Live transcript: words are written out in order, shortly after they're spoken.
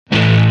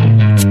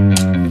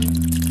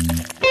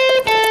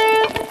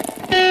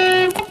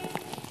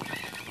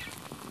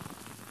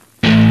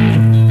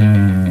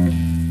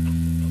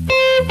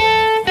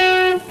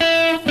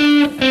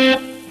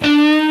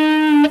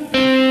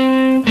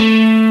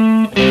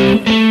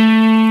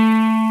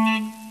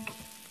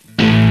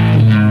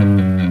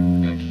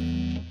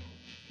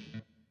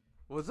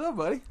up,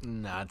 buddy?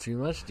 Not too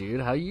much,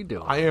 dude. How you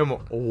doing? I am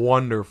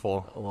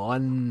wonderful.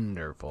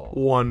 Wonderful.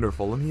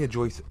 Let me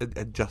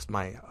adjust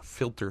my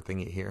filter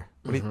thingy here.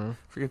 I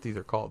forget what these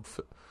are called.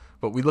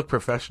 But we look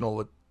professional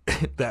with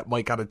that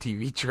mic on a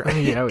TV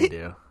tray. Yeah, we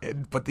do.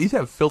 But these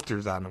have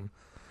filters on them.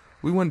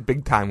 We went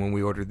big time when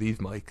we ordered these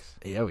mics.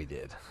 Yeah, we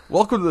did.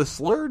 Welcome to the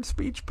Slurred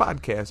Speech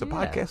Podcast, a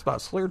podcast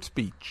about slurred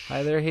speech.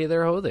 Hi there, hey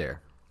there, ho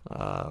there.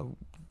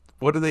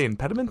 What are they,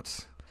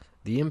 impediments?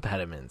 The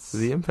impediments.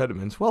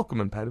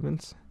 Welcome,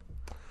 impediments.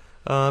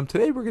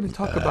 Today we're going to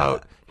talk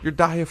about your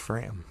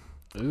diaphragm.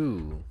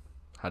 Ooh.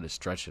 How to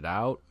stretch it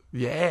out.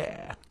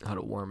 Yeah. How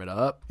to warm it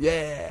up.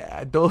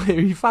 Yeah. Do re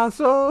mi fa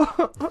sol.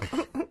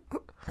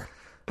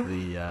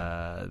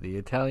 The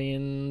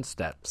Italian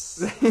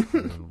steps.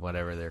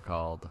 Whatever they're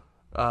called.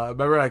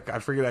 Remember, I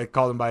forget I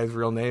called him by his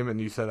real name,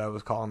 and you said I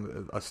was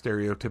calling a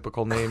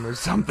stereotypical name or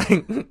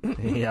something.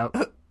 Yep.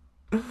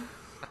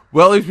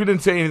 Well, at least we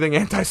didn't say anything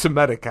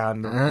anti-Semitic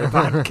on the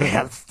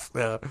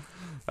podcast.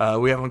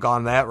 We haven't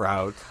gone that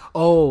route.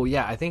 Oh,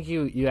 yeah. I think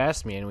you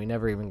asked me, and we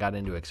never even got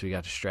into it because we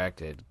got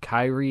distracted.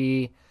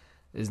 Kyrie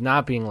is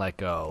not being let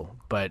go,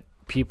 but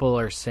people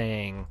are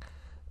saying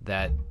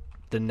that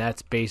the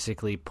Nets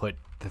basically put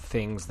the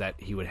things that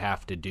he would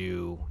have to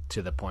do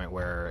to the point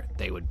where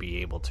they would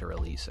be able to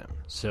release him.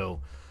 So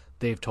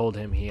they've told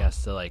him he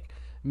has to,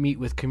 meet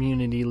with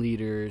community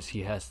leaders.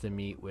 He has to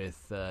meet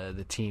with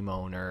the team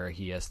owner.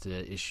 He has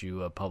to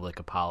issue a public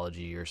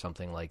apology or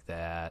something like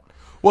that.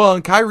 Well,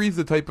 and Kyrie's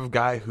the type of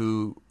guy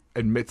who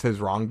admits his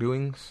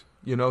wrongdoings.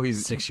 You know,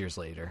 he's 6 years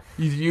later.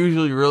 He's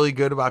usually really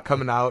good about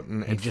coming out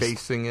and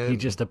facing it. He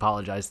just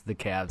apologized to the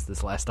Cavs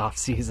this last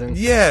offseason.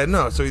 Yeah,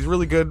 no. So he's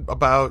really good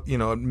about,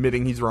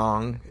 admitting he's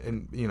wrong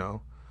and,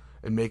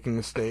 and making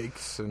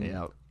mistakes. And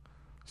yeah.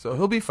 So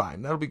he'll be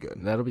fine. That'll be good.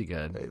 That'll be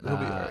good. He'll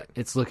be all right.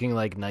 It's looking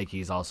like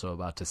Nike's also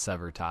about to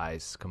sever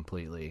ties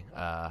completely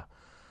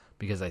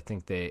because I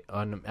think I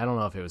don't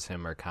know if it was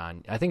him or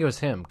Kanye. I think it was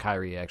him,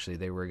 Kyrie, actually.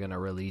 They were going to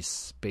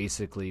release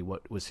basically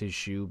what was his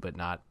shoe, but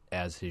not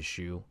as his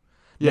shoe.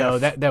 Yeah, no,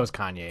 that was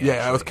Kanye. Actually.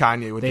 Yeah, that was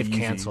Kanye. They've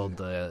canceled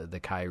the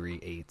Kyrie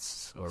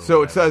 8s. Or so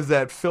whatever. It says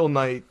that Phil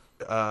Knight,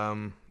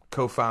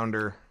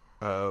 co-founder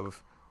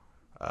of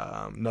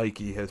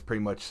Nike, has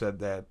pretty much said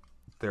that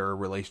their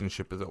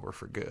relationship is over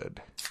for good.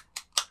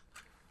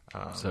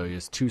 So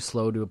he's too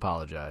slow to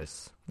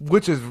apologize.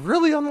 Which is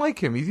really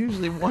unlike him. He's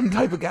usually one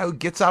type of guy who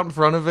gets out in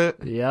front of it.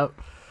 Yep.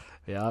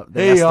 Yeah,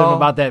 they asked him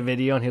about that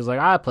video, and he was like,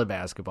 I play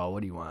basketball.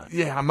 What do you want?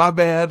 Yeah, my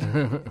bad.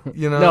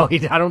 No,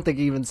 I don't think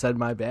he even said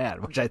my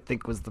bad, which I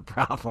think was the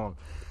problem.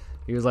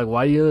 He was like,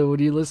 what are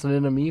you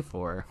listening to me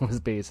for?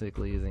 Was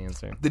basically his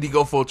answer. Did he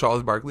go full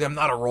Charles Barkley? I'm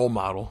not a role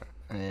model.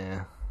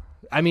 Yeah.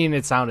 I mean,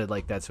 it sounded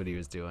like that's what he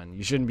was doing.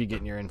 You shouldn't be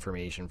getting your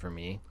information from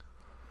me.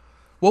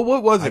 Well,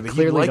 what was it? I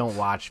clearly don't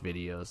watch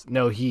videos.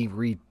 No, he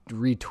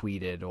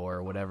retweeted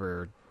or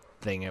whatever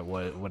thing it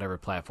was, whatever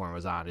platform it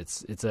was on.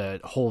 It's a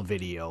whole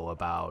video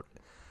about.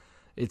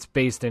 It's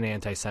based in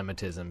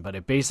anti-Semitism, but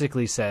it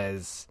basically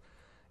says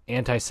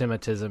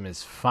anti-Semitism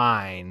is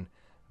fine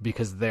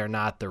because they're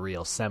not the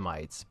real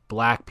Semites.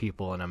 Black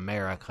people in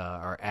America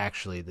are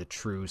actually the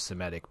true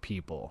Semitic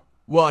people.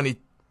 Well, and he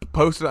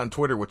posted on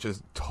Twitter, which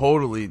is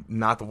totally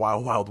not the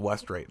Wild Wild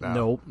West right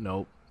now.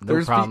 Nope.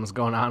 There's problems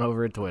going on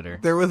over at Twitter.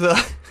 There was a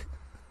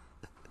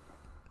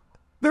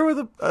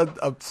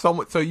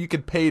somewhat, so you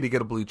could pay to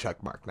get a blue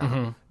check mark now.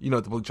 Mm-hmm. You know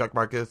what the blue check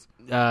mark is?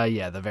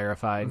 Yeah, the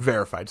verified.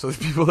 Verified. So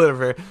there's people that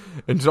are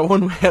and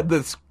someone had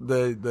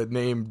the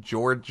name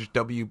George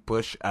W.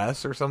 Bush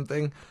S or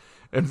something,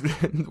 and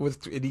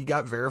he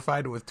got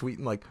verified and was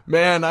tweeting like,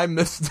 "Man, I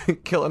miss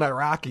killing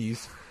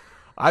Iraqis.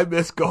 I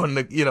miss going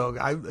to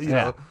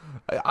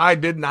I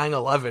did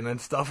 9/11 and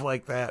stuff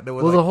like that." The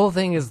whole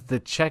thing is the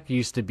check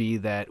used to be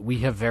that we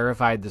have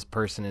verified this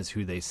person is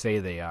who they say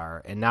they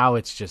are, and now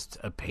it's just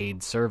a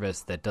paid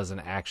service that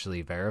doesn't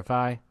actually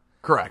verify.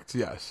 Correct,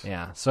 yes.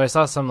 Yeah, so I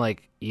saw some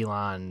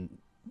Elon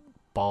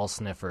ball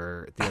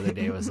sniffer the other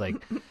day was like,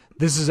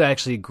 this is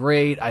actually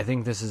great, I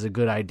think this is a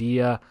good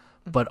idea,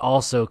 but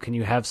also can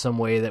you have some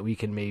way that we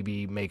can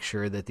maybe make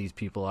sure that these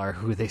people are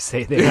who they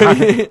say they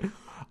are?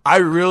 I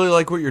really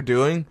like what you're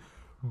doing,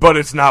 but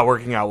it's not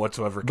working out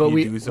whatsoever. But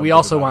we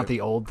also want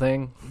the old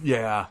thing.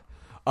 Yeah.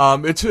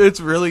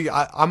 It's really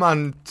I'm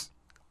on.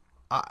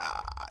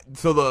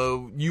 So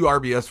the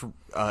URBS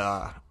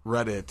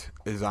Reddit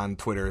is on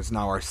Twitter. It's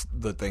now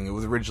the thing. It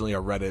was originally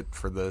a Reddit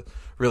for the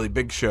Really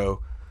Big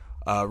Show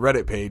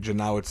Reddit page, and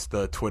now it's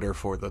the Twitter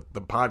for the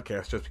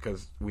podcast. Just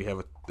because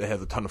it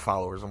has a ton of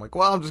followers, I'm like,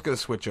 well, I'm just gonna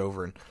switch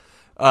over and.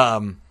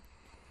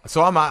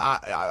 So I'm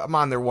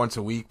on there once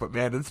a week, but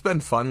man, it's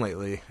been fun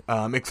lately.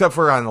 Except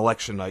for on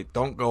election night.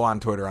 Don't go on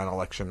Twitter on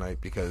election night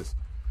because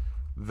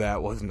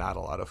that was not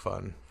a lot of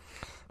fun.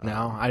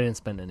 No, I didn't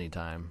spend any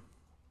time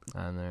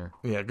on there.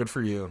 Yeah, good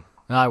for you.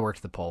 I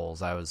worked the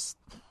polls. I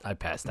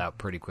passed out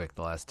pretty quick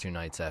the last 2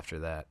 nights after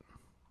that.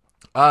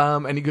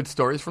 Any good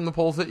stories from the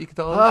polls that you could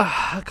tell us?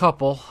 A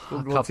couple.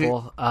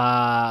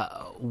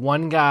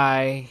 One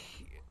guy.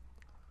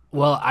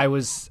 Well, I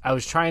was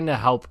trying to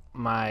help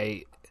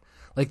my.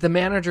 Like, the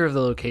manager of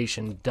the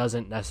location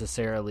doesn't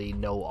necessarily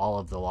know all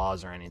of the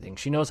laws or anything.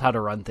 She knows how to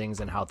run things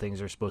and how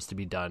things are supposed to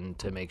be done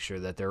to make sure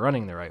that they're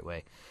running the right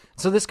way.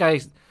 So this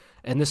guy,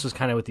 and this was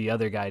kind of what the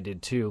other guy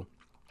did too,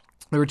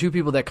 there were two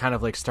people that kind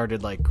of like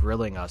started like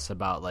grilling us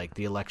about like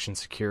the election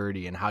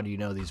security and how do you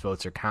know these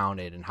votes are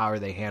counted and how are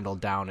they handled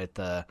down at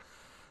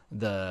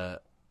the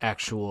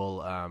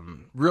actual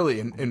Really,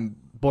 in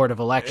Board of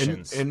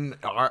Elections in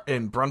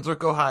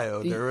Brunswick,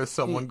 Ohio, there was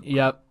someone.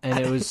 Yep, and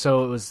it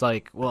was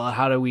like, well,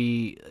 how do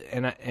we?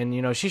 And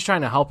you know, she's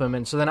trying to help him,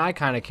 and so then I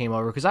kind of came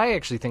over because I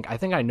think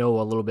I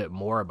know a little bit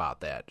more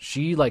about that.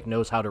 She like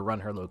knows how to run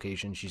her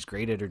location. She's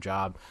great at her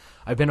job.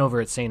 I've been over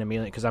at St.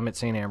 Emilion because I'm at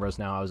St. Ambrose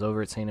now. I was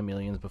over at St.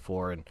 Emilion's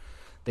before, and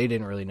they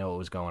didn't really know what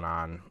was going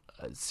on.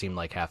 It seemed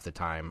like half the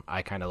time.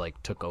 I kind of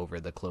like took over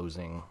the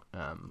closing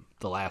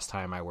the last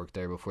time I worked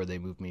there before they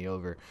moved me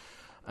over.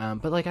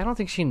 But like, I don't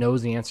think she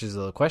knows the answers to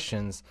the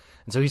questions.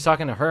 And so he's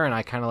talking to her, and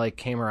I kind of like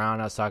came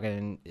around. I was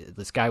talking, and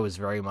this guy was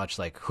very much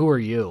like, "Who are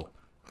you?"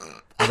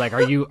 I was like,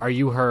 "Are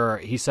you her?"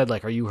 He said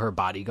like, "Are you her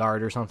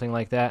bodyguard or something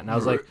like that?" And I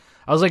was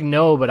like,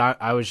 "No, but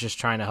I was just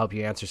trying to help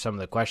you answer some of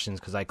the questions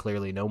because I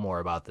clearly know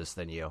more about this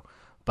than you.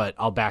 But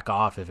I'll back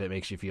off if it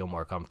makes you feel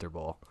more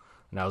comfortable."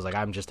 And I was like,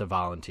 "I'm just a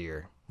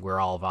volunteer. We're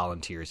all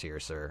volunteers here,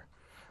 sir."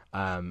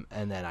 And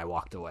then I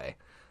walked away.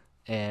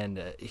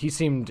 And he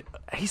seemed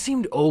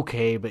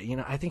okay, but you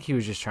know, I think he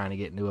was just trying to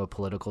get into a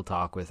political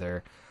talk with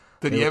her.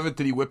 Did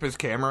he whip his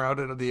camera out?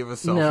 Did he have a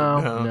cell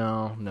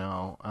phone?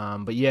 No.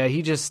 But yeah,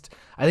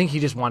 I think he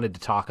just wanted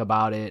to talk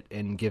about it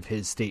and give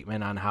his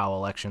statement on how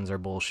elections are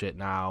bullshit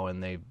now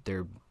and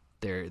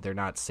they're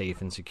not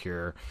safe and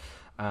secure.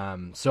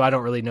 So I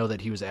don't really know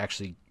that he was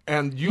actually.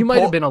 And he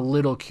might have been a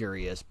little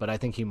curious, but I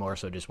think he more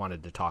so just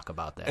wanted to talk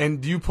about that.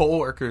 And you poll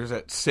workers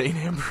at St.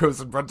 Ambrose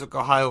in Brunswick,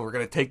 Ohio, we're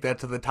going to take that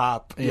to the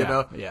top. You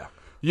know? Yeah.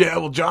 Yeah,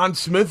 well, John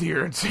Smith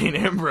here at St.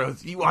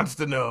 Ambrose, he wants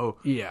to know.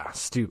 Yeah,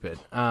 stupid.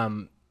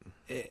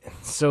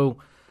 So,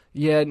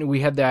 yeah,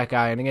 we had that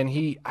guy. And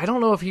again, I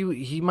don't know if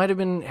he might have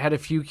had a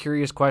few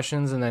curious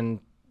questions and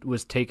then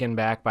was taken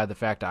back by the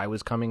fact I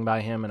was coming by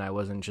him and I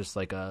wasn't just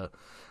like a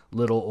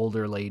little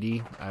older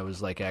lady. I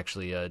was like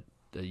actually a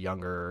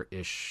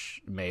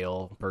younger-ish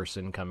male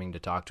person coming to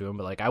talk to him,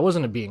 but like I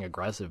wasn't being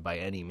aggressive by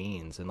any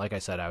means. And like I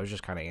said, I was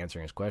just kind of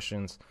answering his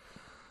questions.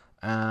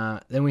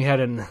 Then we had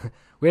a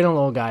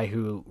little guy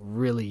who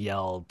really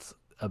yelled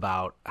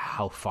about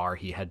how far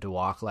he had to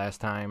walk last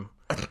time.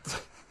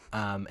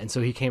 And so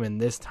he came in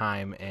this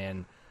time,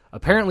 and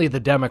apparently the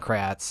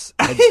Democrats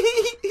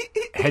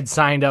had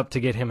signed up to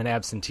get him an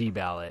absentee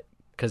ballot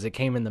because it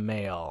came in the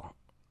mail,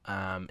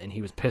 and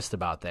he was pissed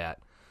about that.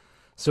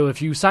 So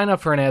if you sign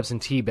up for an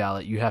absentee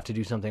ballot, you have to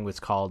do something what's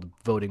called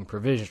voting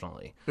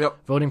provisionally. Yep.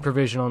 Voting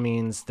provisional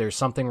means there's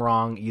something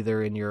wrong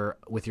either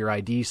with your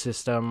ID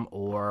system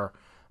or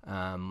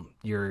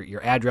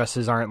your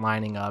addresses aren't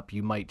lining up.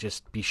 You might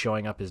just be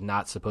showing up as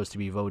not supposed to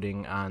be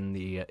voting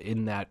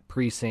in that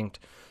precinct.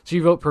 So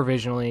you vote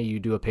provisionally. You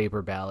do a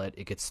paper ballot.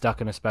 It gets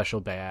stuck in a special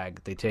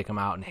bag. They take them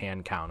out and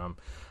hand count them.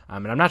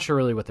 And I'm not sure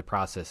really what the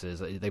process is.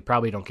 They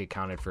probably don't get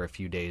counted for a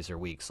few days or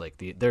weeks.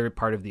 Like they're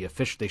part of the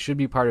official. They should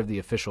be part of the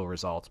official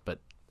results, but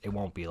it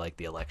won't be like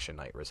the election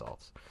night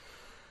results.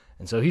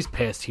 And so he's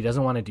pissed. He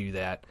doesn't want to do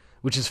that,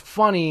 which is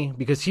funny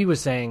because he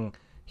was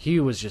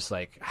just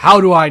like,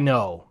 "How do I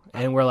know?"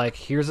 And we're like,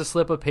 "Here's a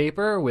slip of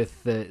paper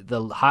with the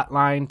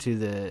hotline to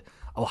the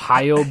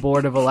Ohio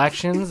Board of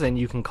Elections, and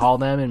you can call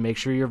them and make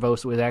sure your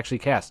vote was actually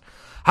cast."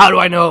 "How do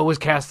I know it was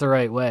cast the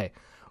right way?"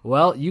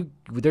 Well,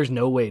 there's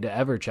no way to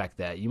ever check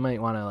that. You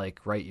might want to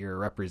like write your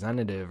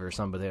representative or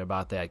something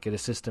about that. Get a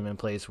system in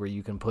place where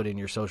you can put in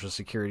your social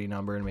security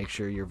number and make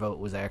sure your vote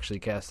was actually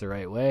cast the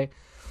right way.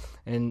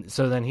 And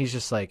so then he's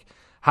just like,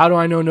 "How do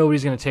I know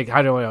nobody's going to take?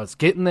 How do I know it's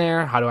getting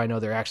there? How do I know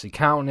they're actually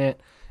counting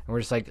it?" And we're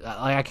just like,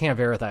 "I can't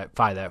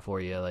verify that for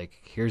you. Like,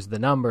 here's the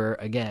number.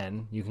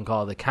 Again, you can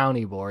call the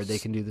county board. They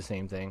can do the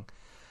same thing."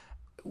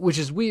 Which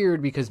is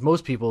weird because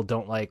most people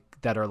don't like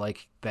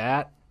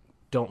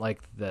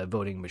the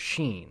voting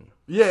machine.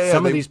 Yeah.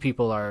 Some of these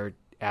people are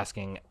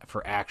asking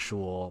for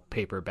actual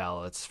paper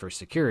ballots for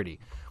security.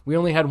 We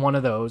only had one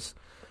of those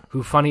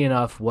who, funny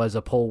enough, was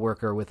a poll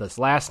worker with us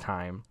last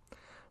time.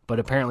 But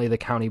apparently the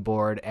county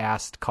board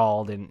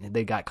called, and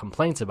they got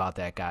complaints about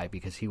that guy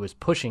because he was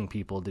pushing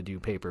people to do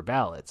paper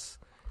ballots.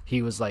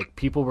 He was like,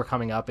 people were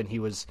coming up and he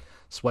was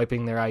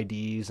swiping their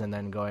IDs and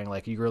then going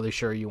like, "You really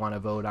sure you want to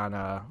vote on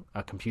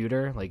a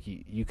computer? Like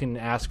you can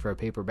ask for a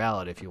paper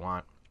ballot if you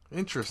want."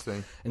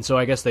 Interesting. And so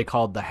I guess they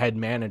called the head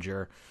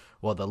manager,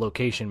 the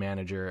location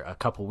manager, a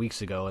couple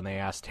weeks ago, and they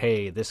asked,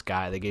 "Hey, this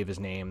guy," they gave his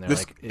name. They're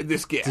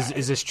this guy.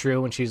 Is this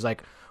true? And she's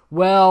like,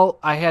 "Well,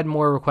 I had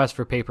more requests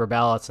for paper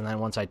ballots, and then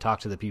once I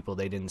talked to the people,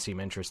 they didn't seem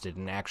interested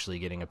in actually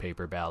getting a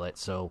paper ballot.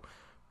 So,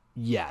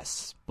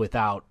 yes,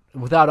 without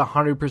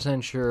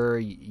 100% sure,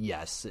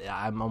 yes,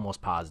 I'm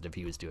almost positive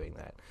he was doing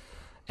that."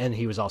 And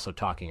he was also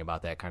talking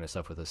about that kind of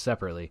stuff with us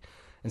separately.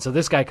 And so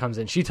this guy comes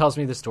in. She tells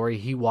me the story.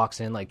 He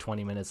walks in like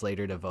 20 minutes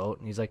later to vote,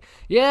 and he's like,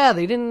 "Yeah,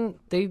 they didn't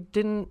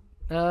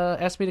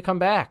asked me to come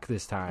back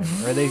this time.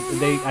 Or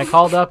I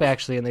called up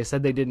actually, and they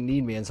said they didn't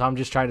need me. And so I'm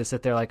just trying to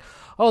sit there like,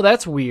 oh,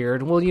 that's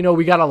weird. Well,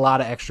 we got a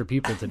lot of extra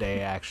people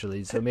today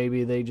actually, so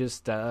maybe they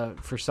just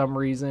for some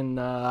reason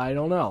I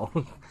don't know.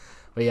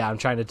 But yeah, I'm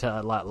trying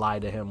to lie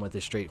to him with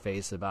a straight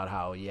face about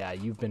how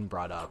you've been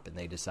brought up, and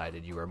they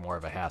decided you were more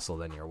of a hassle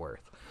than you're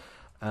worth.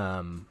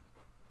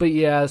 But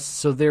yeah,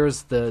 so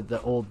there's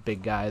the old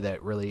big guy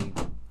that really,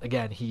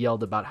 again, he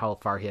yelled about how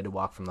far he had to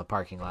walk from the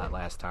parking lot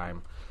last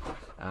time.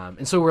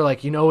 And so we're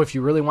like, if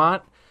you really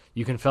want,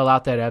 you can fill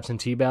out that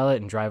absentee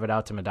ballot and drive it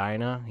out to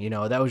Medina.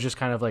 That was just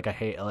kind of like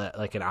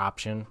an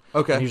option.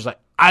 Okay. And he was like,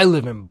 I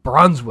live in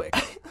Brunswick.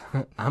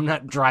 I'm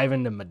not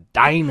driving to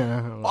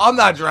Medina. I'm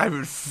not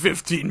driving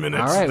 15 minutes.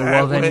 All right,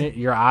 that way. then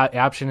your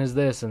option is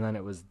this, and then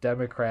it was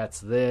Democrats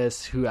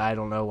this, who I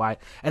don't know why.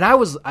 And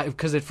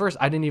because at first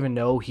I didn't even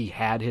know he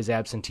had his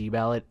absentee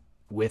ballot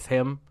with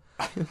him.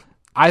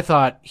 I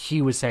thought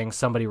he was saying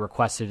somebody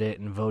requested it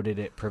and voted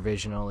it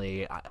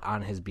provisionally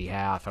on his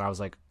behalf, and I was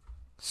like,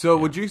 so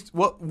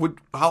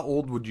how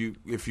old would you,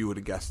 if you would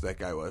have guessed that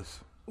guy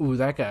was? ooh,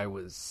 that guy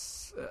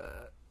was...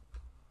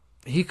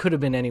 he could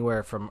have been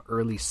anywhere from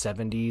early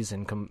 70s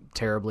and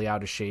terribly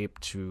out of shape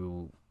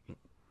to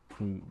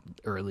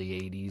early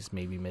 80s,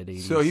 maybe mid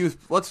 80s. So he was,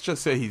 let's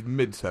just say he's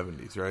mid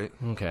 70s, right?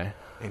 Okay.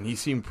 And he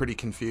seemed pretty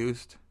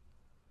confused.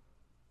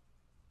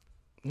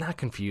 Not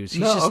confused.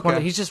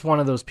 He's just one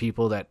of those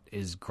people that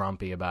is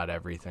grumpy about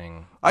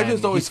everything. I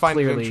just always find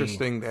it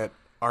interesting that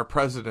our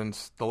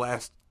presidents,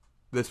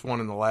 this one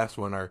and the last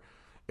one, are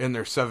in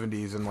their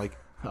 70s, and like,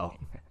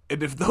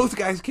 and if those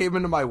guys came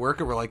into my work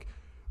and were like,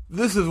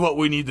 this is what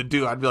we need to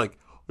do, I'd be like,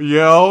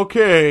 yeah,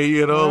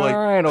 okay, all like,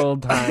 right,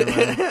 old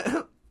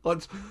timer.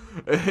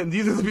 And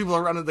these are the people who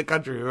are running the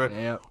country. Right?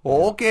 Yeah.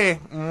 Okay.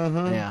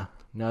 Mm-hmm. Yeah.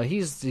 No,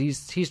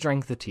 he's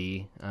drank the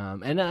tea.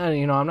 And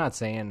I'm not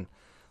saying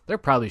there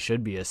probably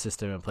should be a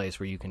system in place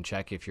where you can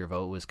check if your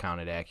vote was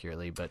counted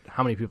accurately, but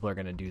how many people are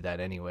going to do that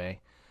anyway?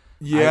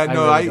 Yeah,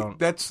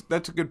 that's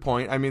a good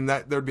point. I mean,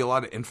 there'd be a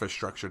lot of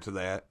infrastructure to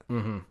that.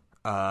 Mm-hmm.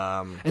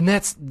 And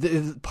that's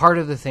part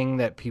of the thing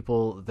that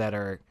people that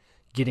are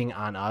getting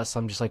on us.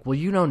 I'm just like, well,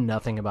 you know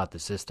nothing about the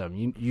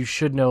system. You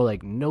should know,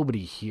 like,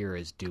 nobody here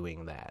is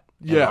doing that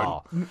at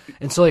all.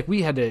 And so, like,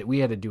 we had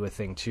to do a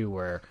thing too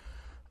where,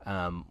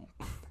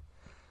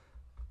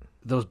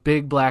 those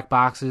big black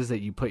boxes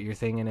that you put your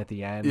thing in at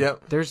the end.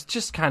 Yep. There's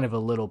just kind of a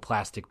little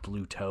plastic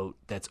blue tote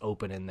that's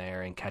open in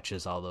there and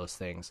catches all those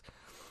things.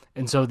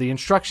 And so the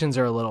instructions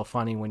are a little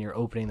funny when you're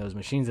opening those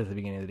machines at the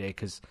beginning of the day,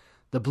 because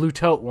the blue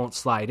tote won't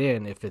slide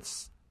in if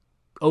it's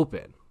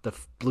open.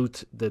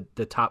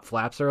 The top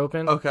flaps are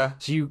open. Okay.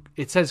 So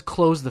it says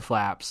close the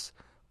flaps,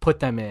 put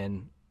them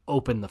in,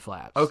 open the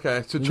flaps.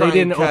 Okay. So they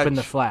didn't open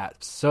the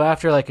flaps. So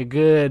after like a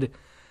good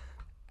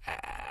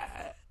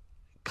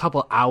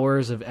couple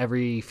hours of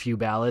every few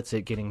ballots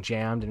it getting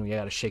jammed, and we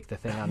got to shake the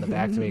thing on the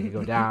back to make it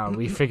go down,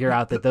 we figure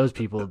out that those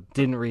people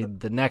didn't read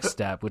the next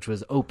step, which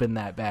was open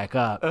that back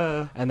up,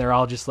 and they're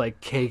all just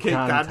like caked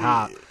on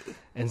top.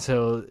 And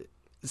so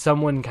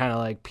someone kind of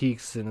like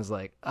peeks and is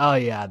like, oh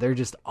yeah, they're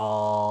just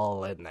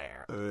all in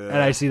there. And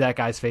I see that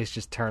guy's face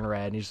just turn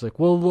red, and he's just like,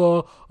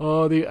 well,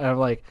 and I'm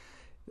like,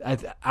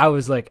 I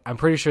was like, I'm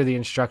pretty sure the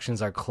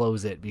instructions are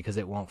close it because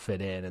it won't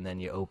fit in, and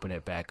then you open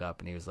it back up.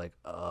 And he was like,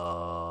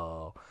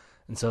 oh.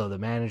 And so the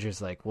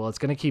manager's like, well, it's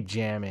going to keep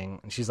jamming.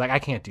 And she's like, I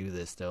can't do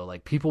this, though.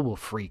 Like, people will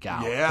freak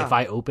out if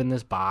I open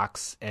this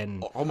box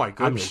and oh my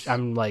goodness,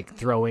 I'm like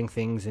throwing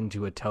things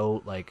into a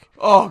tote. Like,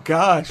 oh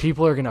gosh,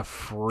 people are going to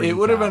freak out. It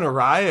would have been a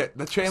riot.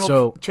 The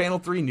Channel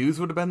 3 News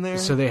would have been there.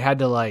 So they had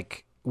to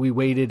we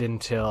waited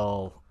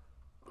until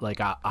like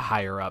a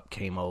higher up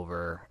came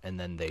over, and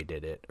then they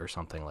did it or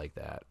something like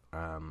that.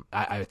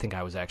 I think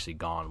I was actually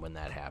gone when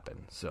that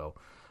happened. So,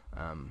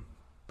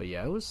 but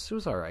yeah, it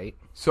was all right.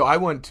 So I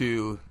went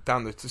so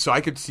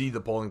I could see the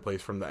polling place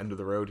from the end of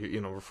the road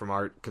here,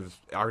 from because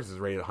ours is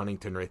right at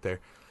Huntington right there.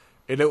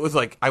 And it was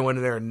like, I went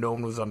in there and no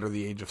one was under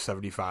the age of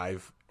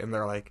 75. And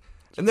they're like,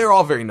 and they're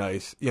all very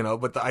nice,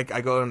 but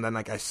I go and then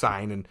I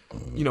sign, and,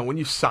 when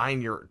you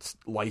sign your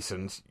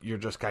license, you're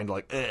just kind of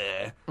like,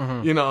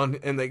 Mm-hmm.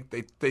 and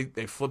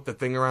they flip the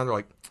thing around. They're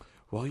like,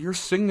 well, your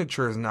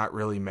signature is not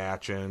really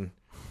matching.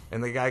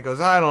 And the guy goes,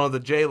 I don't know,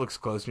 the J looks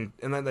close. And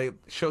then they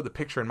show the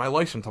picture. And my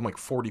license, I'm like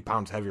 40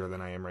 pounds heavier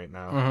than I am right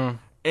now. Mm-hmm.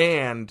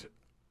 And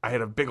I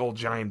had a big old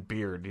giant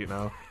beard,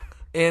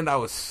 And I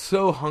was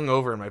so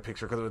hungover in my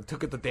picture because I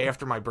took it the day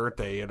after my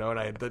birthday, and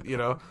I had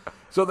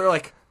So they're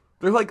like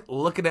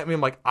looking at me.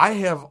 I'm like, I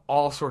have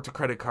all sorts of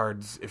credit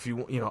cards. If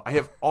I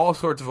have all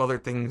sorts of other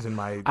things in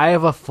my. I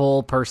have a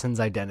full person's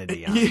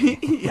identity on me.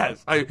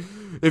 Yes,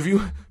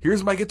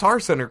 here's my Guitar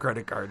Center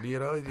credit card.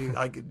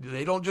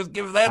 They don't just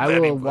give that. I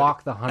will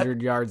walk the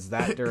 100 yards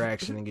that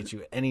direction and get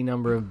you any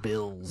number of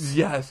bills.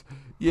 Yes,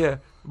 yeah.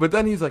 But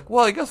then he's like,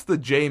 well, I guess the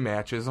J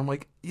matches. I'm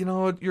like,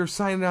 you're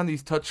signing on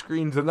these touch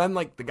screens, and then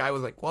the guy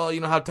was like, well,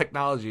 how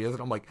technology is,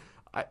 and I'm like,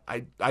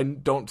 I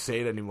don't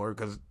say it anymore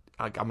because.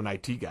 I'm an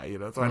IT guy,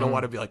 so I don't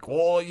want to be like,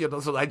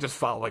 so I just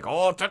felt like,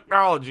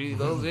 technology,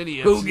 those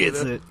idiots. Who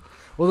gets it?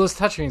 Well, those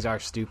touchscreens are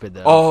stupid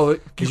though. Oh,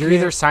 because you're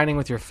either signing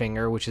with your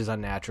finger, which is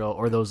unnatural,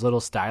 or those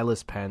little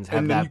stylus pens have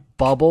And that then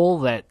bubble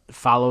that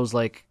follows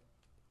like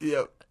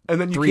yeah, and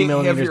then you 3 can't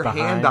have millimeters your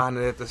hand behind. on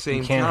it at the same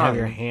time. You can't have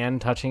your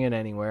hand touching it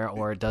anywhere,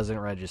 or it doesn't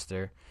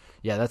register.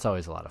 Yeah, that's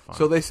always a lot of fun.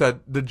 So they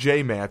said the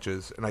J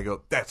matches, and I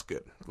go, that's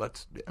good.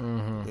 Let's,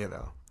 Mm-hmm. you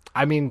know.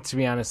 I mean, to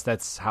be honest,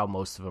 that's how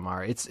most of them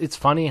are. It's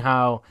funny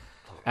how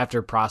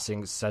after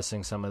processing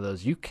some of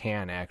those, you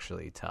can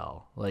actually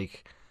tell.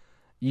 Like,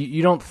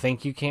 you don't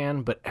think you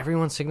can, but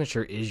everyone's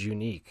signature is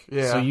unique.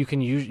 Yeah. So you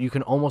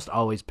can almost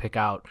always pick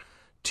out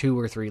 2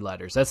 or 3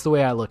 letters. That's the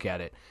way I look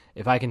at it.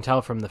 If I can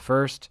tell from the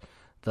first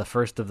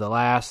of the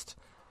last,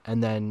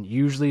 and then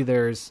usually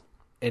there's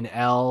an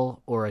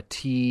L or a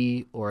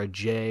T or a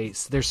J.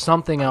 There's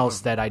something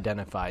else that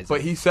identifies But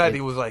it. he said, he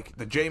was like,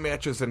 the J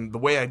matches, and the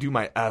way I do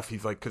my F,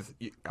 he's like, because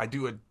I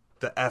do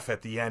the F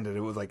at the end, and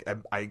it was like,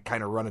 I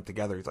kind of run it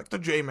together. He's like, the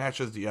J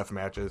matches, the F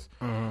matches.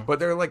 Mm-hmm. But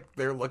they're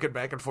looking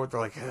back and forth. They're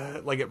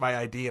like at my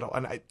ID, and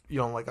I,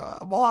 I'm like,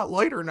 I'm a lot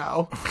lighter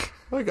now.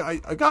 Like,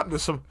 I got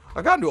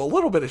into a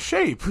little bit of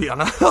shape, you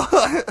know?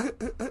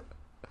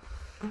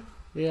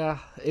 Yeah,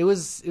 it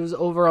was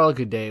overall a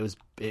good day. It was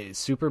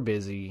super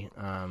busy.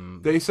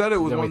 They said it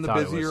was Than we one of the thought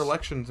it busier was.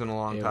 elections in a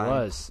long It time.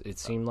 was. It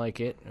seemed like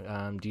it.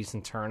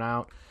 Decent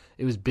turnout.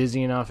 It was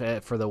busy enough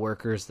for the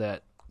workers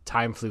that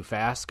time flew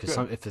fast. Because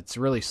if it's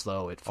really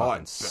slow, it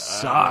fucking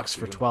sucks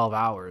for 12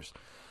 hours.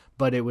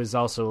 But it was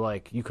also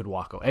like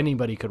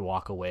anybody could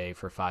walk away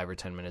for 5 or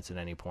 10 minutes at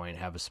any point,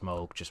 have a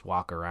smoke, just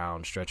walk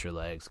around, stretch your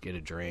legs, get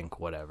a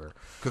drink, whatever.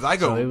 Because I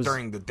go So it was-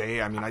 during the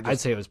day. I mean, I'd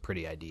say it was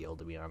pretty ideal,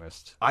 to be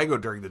honest. I go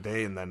during the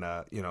day, and then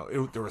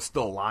there was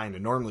still a line.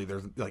 And normally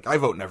there's like I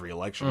vote in every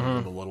election,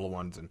 even the little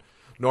ones, and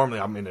normally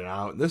I'm in and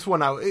out. And this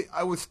one, it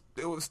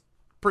was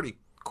pretty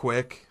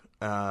quick.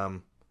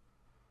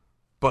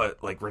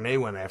 But like Renee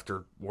went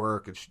after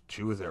work, and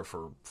she was there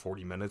for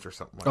 40 minutes or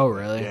something. Like Oh,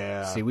 that. really?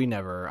 Yeah. See,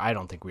 I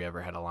don't think we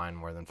ever had a line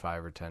more than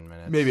 5 or 10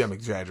 minutes. Maybe I'm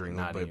exaggerating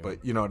a Not little bit, even.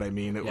 but you know what I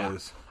mean. It Yeah.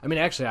 was. I mean,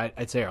 actually,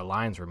 I'd say our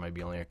lines were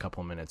maybe only a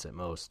couple minutes at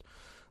most.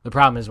 The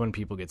problem is when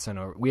people get sent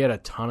over. We had a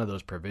ton of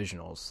those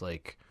provisionals.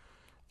 Like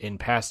in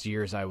past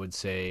years, I would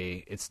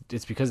say it's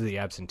because of the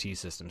absentee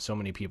system. So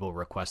many people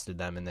requested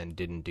them and then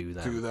didn't do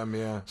them. Do them,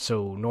 yeah.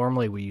 So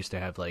normally we used to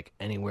have like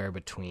anywhere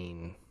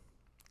between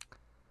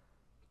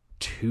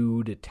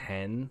 2 to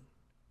 10,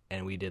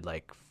 and we did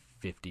like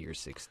 50 or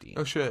 60.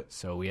 Oh shit.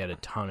 So we had a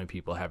ton of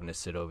people having to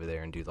sit over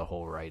there and do the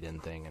whole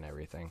write-in thing and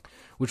everything,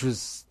 which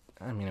was,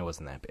 I mean, it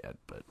wasn't that bad,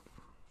 but,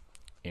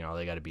 you know,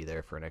 they got to be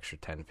there for an extra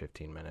 10,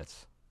 15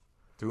 minutes.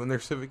 Doing their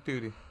civic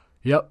duty.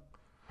 Yep.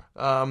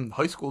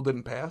 High school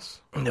didn't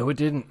pass, No, it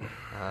didn't.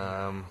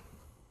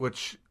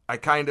 which I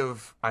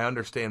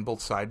understand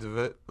both sides of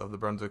it, of the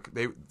Brunswick.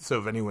 So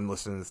if anyone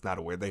listening that's not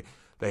aware,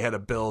 they had a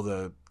bill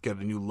to get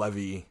a new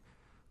levy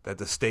that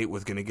the state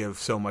was going to give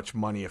so much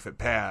money if it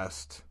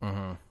passed.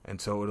 Mm-hmm. And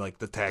so like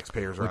the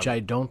taxpayers are. Which I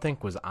don't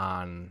think was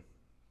on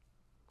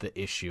the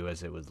issue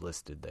as it was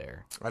listed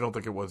there. I don't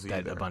think it was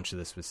either. That a bunch of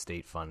this was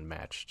state fund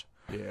matched.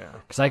 Yeah.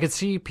 Because I could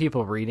see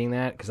people reading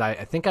that, because I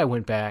think I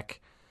went back,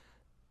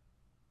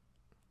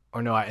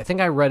 or no, I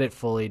think I read it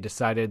fully,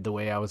 decided the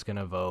way I was going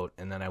to vote,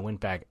 and then I went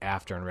back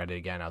after and read it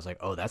again. I was like,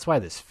 oh, that's why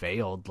this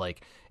failed.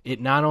 Like,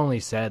 it not only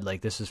said,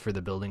 like, this is for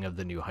the building of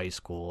the new high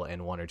school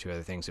and 1 or 2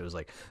 other things. It was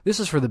like, this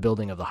is for the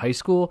building of the high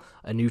school,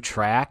 a new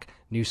track,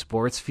 new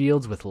sports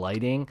fields with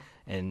lighting,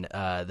 and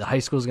the high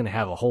school is going to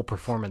have a whole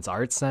performance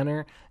arts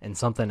center and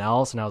something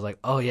else. And I was like,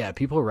 oh, yeah,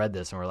 people read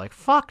this and were like,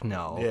 fuck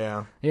no.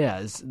 Yeah.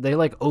 Yeah, they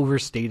like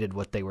overstated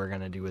what they were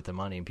going to do with the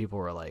money, and people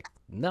were like,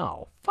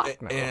 no,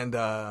 fuck no.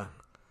 And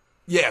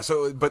yeah,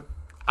 so but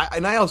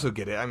I also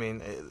get it. I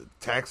mean,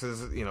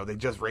 taxes. You know, they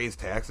just raised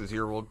taxes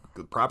here. Well,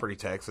 property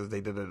taxes.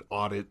 They did an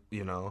audit.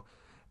 You know,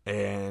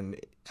 and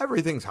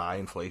everything's high.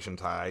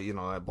 Inflation's high. You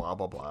know, blah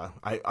blah blah.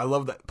 I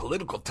love that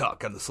political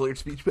talk on the Slurred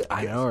Speech podcast.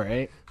 I know,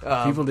 right?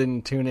 People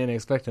didn't tune in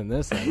expecting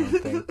this, I don't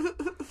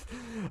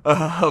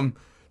think.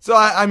 So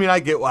I mean, I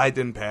get why it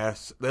didn't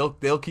pass.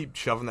 They'll keep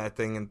shoving that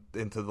thing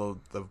into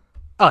the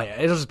Oh,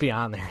 yeah, it'll just be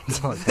on there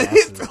until it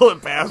passes. until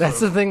it passes. That's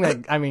the thing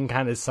that, I mean,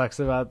 kind of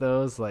sucks about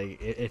those.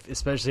 Like,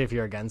 especially if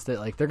you're against it,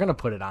 like, they're going to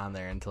put it on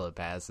there until it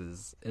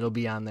passes. It'll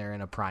be on there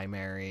in a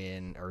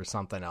primary or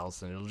something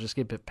else, and it'll just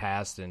get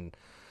passed in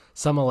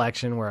some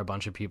election where a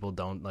bunch of people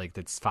don't, like,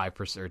 that's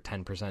 5% or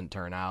 10%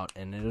 turnout,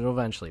 and it'll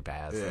eventually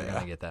pass. They're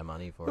going to get that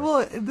money for it. Well,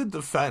 in the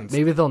defense,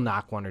 Maybe they'll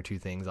knock 1 or 2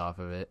 things off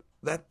of it.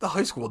 that the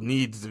high school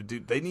needs to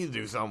do. They need to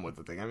do something with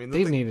the thing. I mean,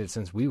 They've needed it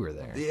since we were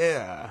there.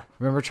 Yeah.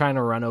 Remember trying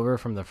to run over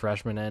from the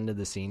freshman end to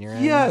the senior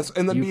end? Yes,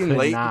 and then You being could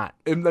late. not.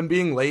 And then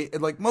being late.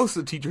 And like most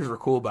of the teachers were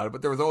cool about it,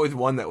 but there was always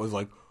one that was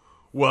like,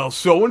 "Well,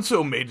 so and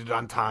so made it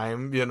on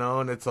time," you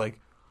know, and it's like,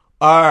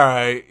 all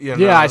right, you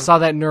know. Yeah, I saw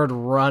that nerd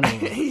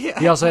running.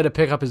 Yeah. He also had to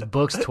pick up his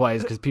books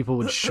twice because people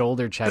would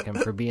shoulder check him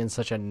for being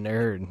such a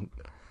nerd.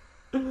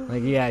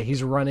 Like, yeah,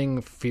 he's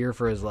running fear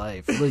for his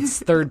life. It's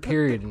third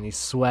period and he's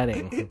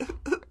sweating.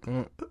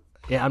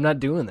 Yeah, I'm not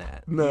doing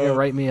that. No. You're gonna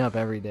write me up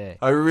every day.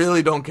 I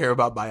really don't care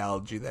about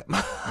biology that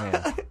much.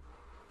 Yeah.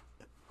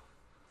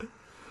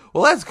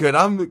 Well, that's good.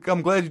 I'm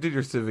glad you did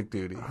your civic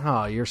duty.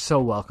 Oh, you're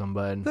so welcome,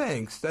 bud.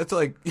 Thanks. That's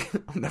like,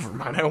 never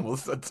mind. I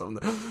almost said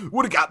something.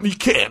 Would have got me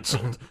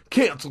canceled.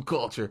 Cancel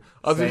culture.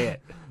 Say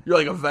it. You're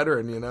like a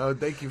veteran, you know.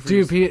 Thank you for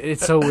Dude,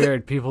 it's so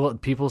weird.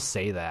 People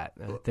say that.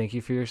 Thank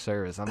you for your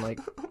service. I'm like,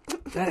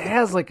 that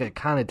has like a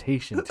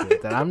connotation to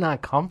it that I'm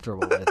not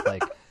comfortable with.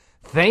 Like,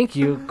 thank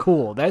you.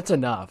 Cool. That's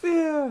enough.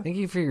 Yeah. Thank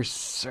you for your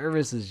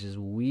service is just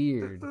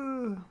weird.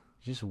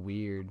 Just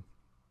weird.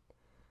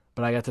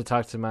 But I got to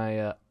talk to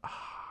my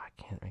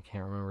I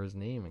can't remember his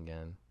name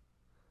again.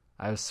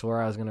 I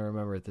swore I was gonna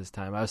remember it this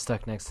time. I was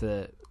stuck next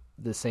to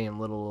the same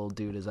little old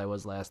dude as I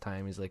was last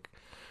time. He's like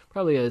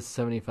probably a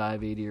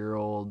 75,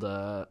 80-year-old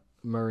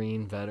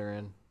Marine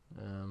veteran.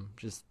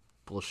 Just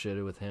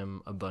bullshitted with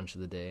him a bunch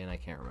of the day, and I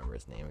can't remember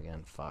his name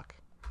again. Fuck.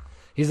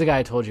 He's the guy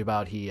I told you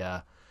about.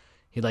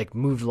 He like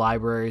moved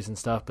libraries and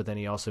stuff, but then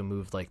he also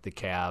moved like the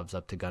Cavs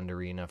up to Gund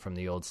Arena from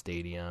the old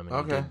stadium,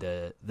 and he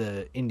did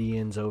the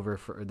Indians over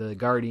for the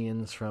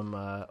Guardians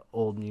from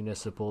old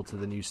Municipal to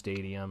the new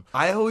stadium.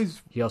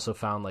 He also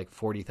found like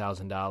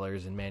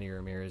 $40,000 in Manny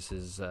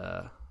Ramirez's.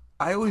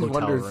 I always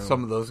wonder room.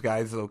 Some of those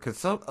guys though,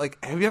 because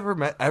have you ever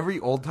met every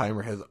old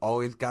timer has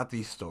always got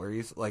these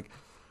stories like.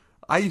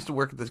 I used to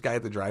work with this guy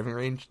at the driving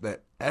range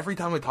that every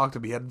time I talked to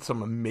him, he had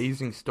some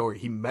amazing story.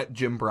 He met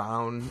Jim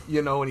Brown,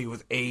 you know, when he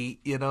was 8,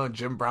 you know, and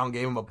Jim Brown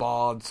gave him a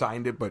ball and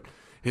signed it, but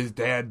his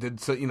dad did,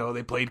 so, you know,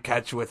 they played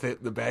catch with it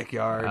in the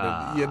backyard,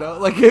 and, you know,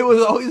 like, it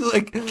was always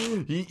like,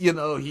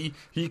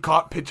 he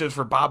caught pitches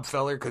for Bob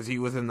Feller because he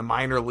was in the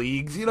minor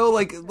leagues, you know,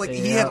 like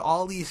he had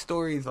all these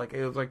stories, like,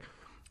 it was like,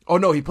 oh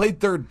no, he played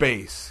third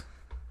base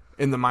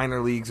in the minor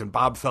leagues, and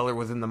Bob Feller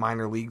was in the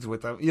minor leagues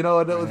with him, you know,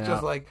 and it was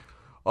just like,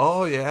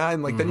 oh, yeah,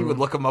 and, like, then you would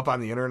look him up on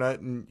the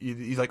internet, and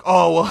he's like,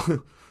 oh,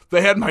 well,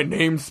 they had my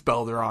name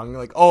spelled wrong.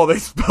 Like, oh, they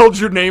spelled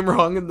your name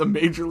wrong in the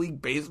Major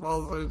League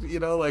Baseball, you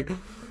know, like,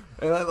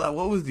 and I thought,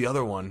 what was the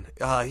other one?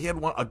 He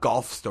had a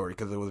golf story,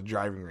 because it was a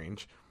driving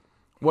range.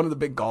 One of the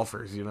big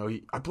golfers, you know,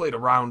 I played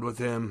around with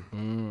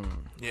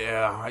him.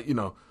 Yeah,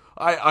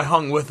 I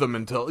hung with him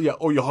until,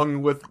 you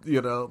hung with,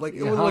 you know, like,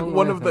 it was like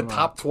one of the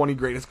top 20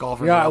 greatest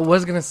golfers. Yeah, I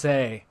was going to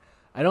say,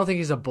 I don't think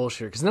he's a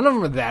bullshitter, because none of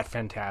them are that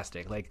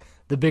fantastic. Like,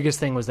 the biggest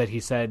thing was that he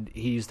said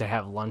he used to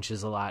have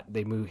lunches a lot.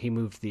 He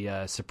moved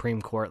the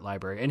Supreme Court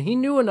library, and he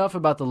knew enough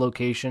about the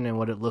location and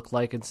what it looked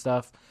like and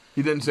stuff.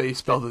 He didn't say he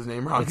spelled his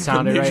name wrong. It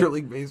sounded Major right.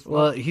 League Baseball.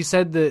 Well, he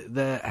said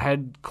the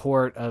head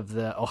court of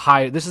the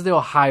Ohio. This is the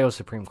Ohio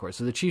Supreme Court.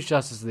 So the Chief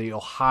Justice of the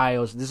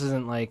Ohio. This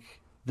isn't like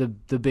the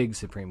big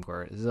Supreme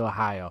Court. This is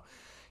Ohio.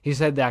 He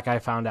said that guy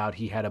found out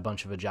he had a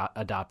bunch of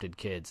adopted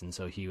kids, and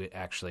so he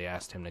actually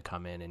asked him to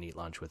come in and eat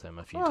lunch with him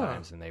a few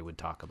times, and they would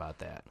talk about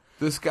that.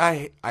 This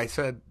guy, I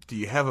said, do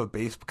you have a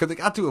base? Because it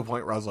got to a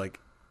point where I was like,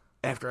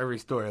 after every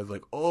story, I was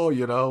like, oh,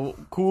 you know,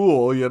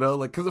 cool, you know,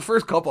 like, because the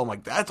first couple, I'm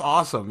like, that's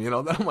awesome, you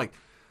know. Then I'm like,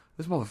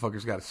 this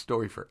motherfucker's got a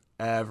story for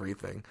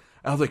everything.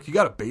 And I was like, you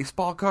got a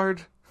baseball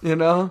card, you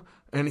know?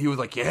 And he was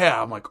like,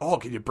 yeah. I'm like, oh,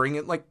 can you bring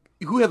it? Like,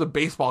 who has a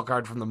baseball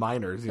card from the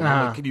minors? You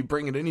know, like, can you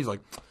bring it in? He's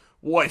like,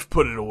 wife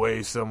put it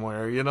away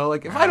somewhere, you know?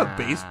 Like, if I had a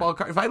baseball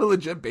card, if I had a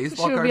legit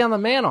baseball card. It should be on the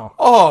mantle.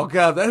 Oh,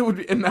 God, that would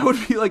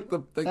be like the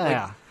thing.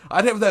 Yeah. Like,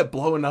 I'd have that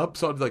blowing up,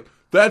 so I'd be like,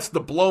 that's the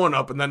blowing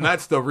up, and then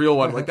that's the real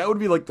one. Like, that would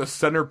be like the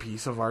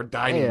centerpiece of our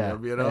dining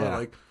room, you know?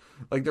 Yeah.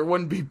 Like there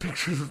wouldn't be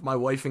pictures of my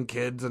wife and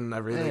kids and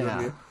everything. Yeah.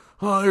 It'd be,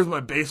 oh, there's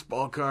my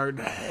baseball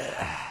card.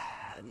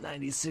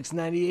 96,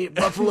 98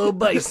 Buffalo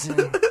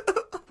Bison.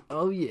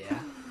 Oh, yeah.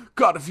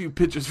 Caught a few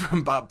pitches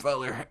from Bob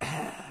Feller.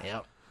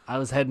 Yep. I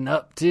was heading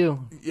up,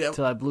 too. Yep.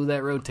 Until I blew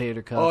that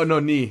rotator cuff. Oh, no,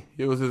 knee.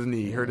 It was his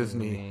knee. He hurt his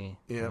knee.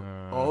 Yep.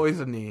 Always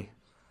a knee.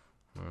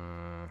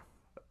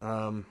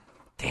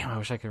 Damn, I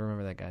wish I could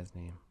remember that guy's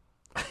name.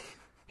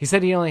 He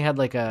said he only had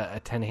like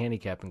a 10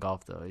 handicap in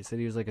golf, though. He said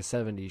he was like a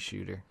 70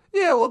 shooter.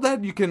 Yeah, well,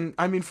 then you can,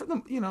 I mean, for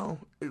them, you know,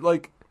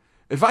 like,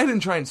 if I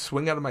didn't try and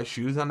swing out of my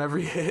shoes on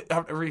every hit,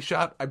 every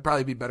shot, I'd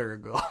probably be better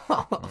at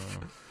golf.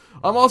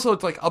 Also,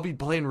 it's like, I'll be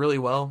playing really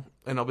well,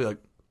 and I'll be like,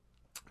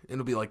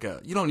 it'll be like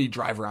you don't need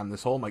driver on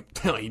this hole. I'm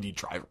like, no, you need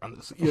driver on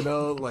this, you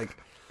know, like,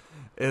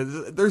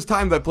 there's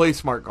times I play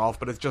smart golf,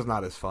 but it's just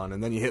not as fun,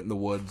 and then you hit in the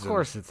woods. Of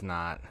course it's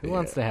not. Who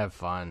wants to have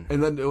fun?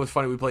 And then it was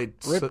funny, we played...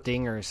 Rip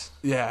dingers.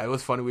 Yeah, it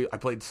was funny, I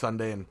played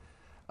Sunday, and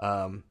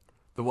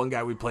the one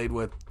guy we played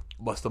with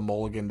must have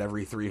mulliganed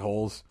every 3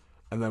 holes,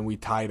 and then we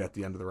tied at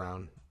the end of the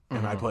round.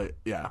 And I played,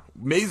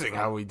 amazing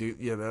how we do,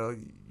 you know,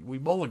 we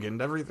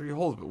mulliganed every 3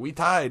 holes, but we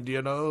tied,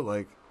 you know,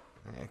 like,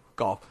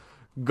 golf.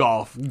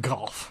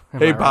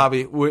 Hey,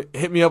 Bobby,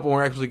 hit me up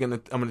when I'm going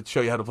to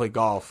show you how to play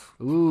golf.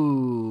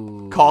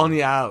 Ooh. Calling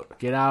you out.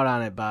 Get out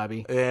on it,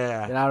 Bobby.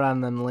 Yeah. Get out on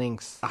them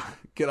links.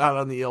 Get out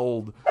on the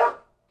old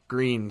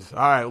greens. All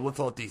right, let's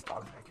let these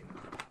dogs back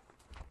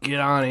in. Get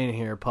on in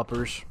here,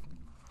 puppers.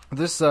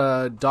 This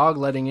dog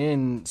letting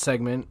in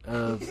segment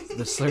of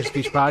the Slur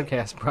Speech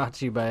podcast brought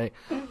to you by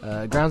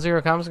Ground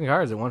Zero Comics and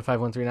Cards at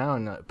 1513 now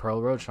in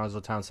Pearl Road,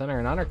 Charlottesville Town Center,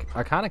 and on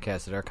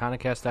Arcanacast at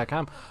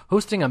arcanacast.com,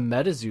 hosting a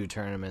MetaZoo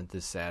tournament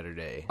this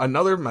Saturday.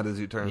 Another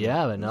MetaZoo tournament.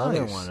 Yeah,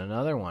 another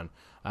Nice. one.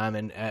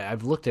 And I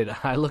looked it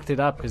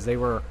up because they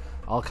were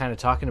all kind of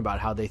talking about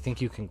how they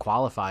think you can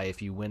qualify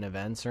if you win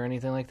events or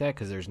anything like that,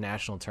 because there's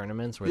national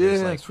tournaments where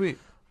there's like sweet.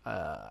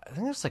 I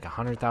think there's like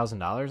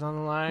 $100,000 on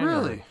the line.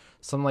 Really? Or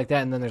something like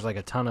that, and then there's like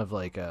a ton of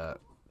like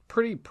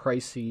pretty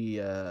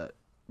pricey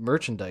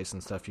merchandise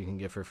and stuff you can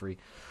get for free.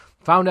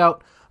 Found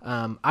out,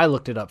 I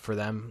looked it up for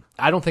them.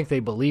 I don't think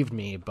they believed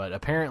me, but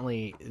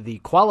apparently the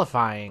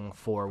qualifying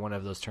for one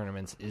of those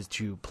tournaments is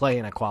to play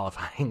in a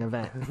qualifying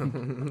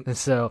event.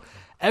 So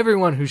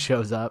everyone who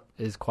shows up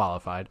is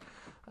qualified.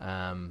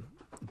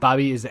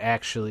 Bobby is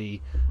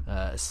actually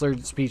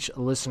Slurred Speech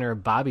listener.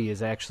 Bobby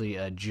is actually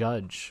a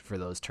judge for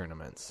those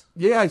tournaments.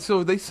 Yeah,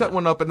 so they set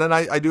one up, and then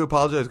I do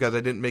apologize, guys.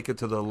 I didn't make it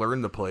to the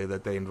Learn to Play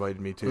that they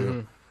invited me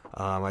to.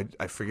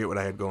 I forget what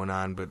I had going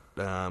on, but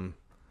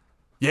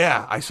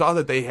yeah, I saw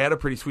that they had a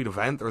pretty sweet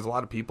event. There was a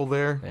lot of people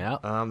there. Yeah,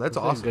 that's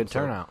It was awesome. a good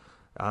turnout.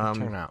 Good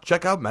turnout.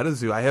 Check out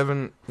MetaZoo. I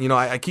haven't,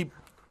 I keep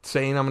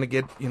saying I'm going to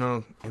get,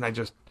 and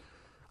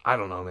I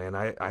don't know, man.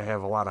 I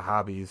have a lot of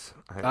hobbies.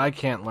 I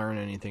can't learn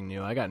anything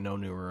new. I got no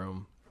new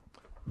room.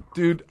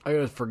 Dude, I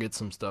gotta forget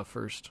some stuff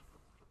first.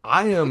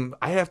 I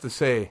have to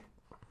say,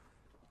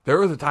 there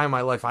was a time in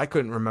my life I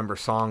couldn't remember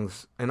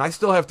songs, and I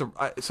still have to,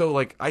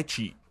 I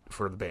cheat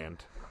for the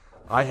band.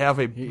 I have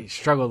You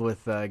struggled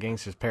with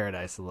Gangster's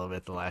Paradise a little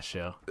bit the last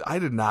show. I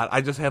did not.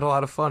 I just had a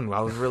lot of fun. I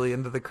was really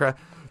into the crowd.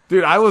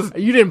 Dude,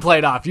 You didn't play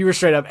it off. You were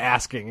straight up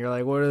asking. You're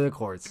like, what are the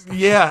chords?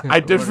 yeah, I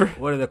did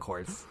What are the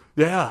chords?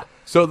 yeah.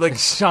 So, like,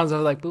 Sean's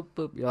over like, boop,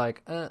 boop. You're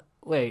like,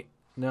 wait,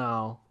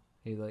 no.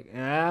 He's like,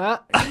 yeah.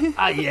 That's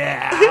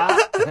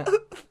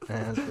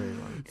pretty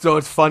funny. so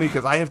it's funny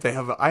because I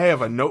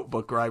have a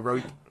notebook where I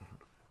wrote,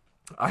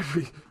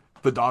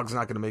 the dog's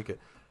not going to make it.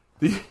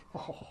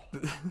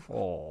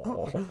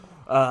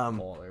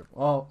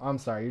 I'm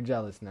sorry. You're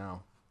jealous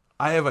now.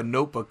 I have a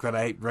notebook that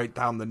I write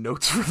down the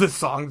notes for the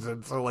songs,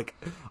 and so like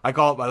I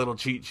call it my little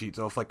cheat sheet.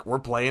 So if like we're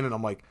playing and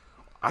I'm like,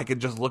 I could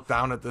just look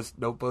down at this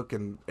notebook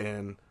and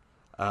it's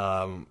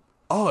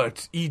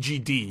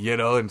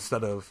EGD,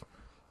 instead of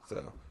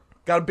so.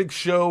 Got a big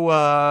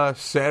show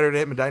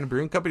Saturday at Medina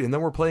Brewing Company, and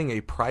then we're playing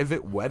a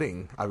private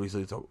wedding.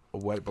 Obviously, it's a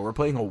wedding, but we're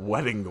playing a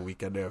wedding the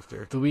weekend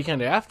after. The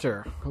weekend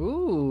after.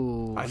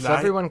 Ooh.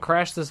 Everyone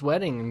crash this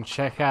wedding and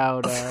check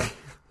out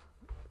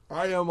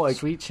I am like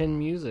Sweet Chin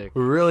Music.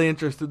 really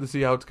interested to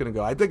see how it's going to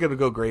go. I think it'll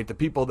go great. The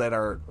people that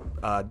are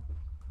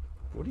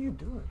what are you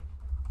doing?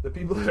 The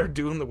people that are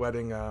doing the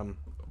wedding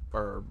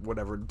or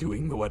whatever,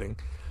 doing the wedding,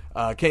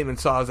 came and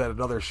saw us at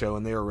another show,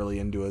 and they were really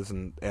into us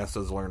and asked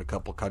us to learn a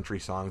couple country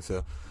songs.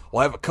 So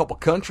we'll have a couple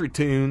country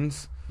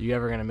tunes. You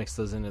ever gonna mix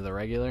those into the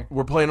regular?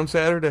 We're playing them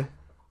Saturday.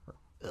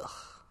 Ugh.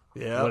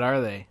 Yeah. What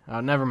are they?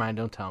 Oh, never mind.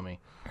 Don't tell me.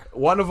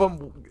 One of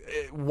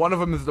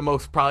them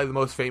is probably the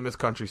most famous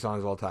country song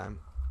of all time.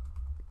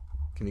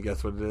 Can you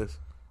guess what it is?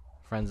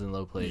 Friends in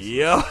Low Place.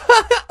 Yeah.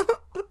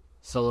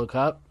 Solo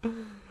Cup.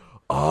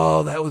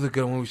 Oh, that was a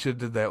good one. We should have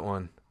did that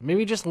one.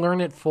 Maybe just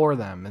learn it for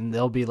them, and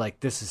they'll be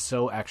like, "This is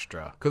so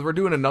extra." Because we're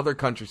doing another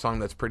country song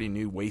that's pretty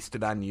new,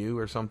 "Wasted on You"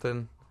 or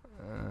something.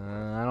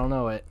 I don't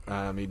know it.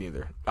 Me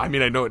neither. I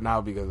mean, I know it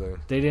now because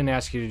They didn't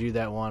ask you to do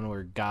that one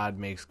where God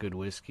makes good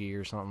whiskey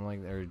or something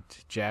like that, or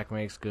Jack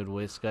makes good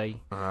whiskey.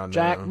 no.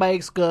 Jack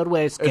makes good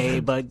whiskey,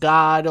 but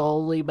God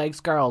only makes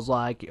girls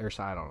like you. Or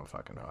so, I don't know,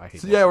 fucking know. I hate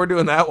So that. yeah, we're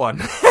doing that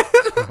one.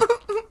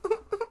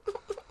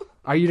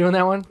 Are you doing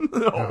that one?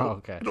 No, Oh,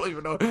 okay. I don't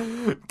even know.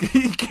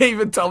 He can't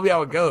even tell me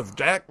how it goes.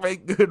 Jack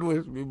makes good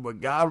whiskey,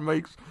 but God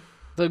makes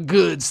The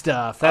good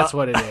stuff. That's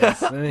what it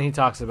is. And then he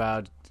talks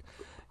about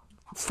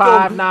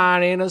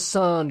 5'9" in a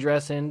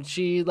sundress, and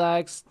she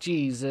likes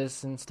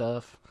Jesus and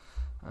stuff.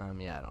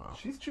 Yeah, I don't know.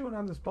 She's chewing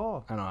on this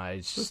ball. I don't know.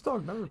 It's This just,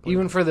 dog never plays.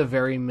 even for the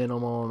very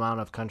minimal amount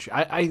of country,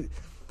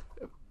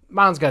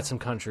 Mom's got some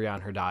country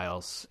on her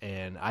dials,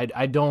 and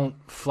I don't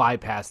fly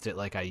past it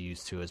like I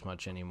used to as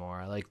much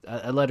anymore.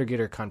 I let her get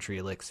her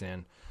country licks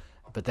in,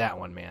 but that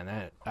one,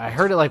 man, I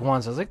heard it like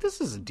once. I was like, this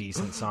is a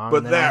decent song, But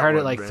and then I that heard it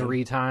one, like man.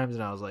 3 times,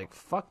 and I was like,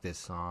 fuck this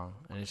song.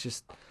 And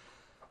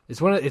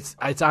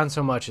it's on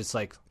so much. It's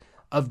like,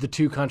 of the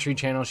 2 country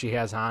channels she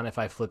has on, if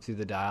I flip through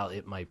the dial,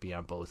 it might be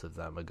on both of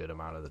them a good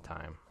amount of the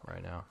time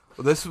right now.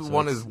 Well, this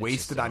one it's is just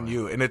 "Wasted on annoying.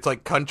 You," and it's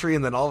like country,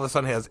 and then all of a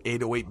sudden has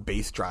 808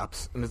 bass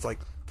drops, and it's like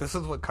this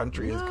is what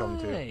country has come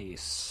to.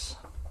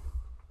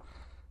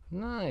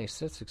 Nice.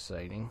 That's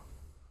exciting.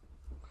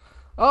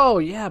 Oh,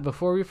 yeah,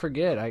 before we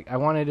forget, I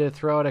wanted to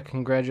throw out a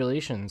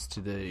congratulations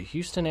to the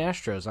Houston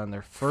Astros on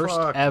their first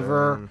Fuck,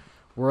 ever man.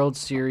 World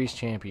Series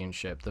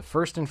championship. The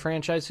first in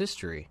franchise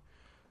history.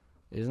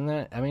 Isn't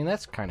that? I mean,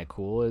 that's kind of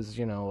cool. As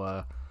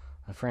a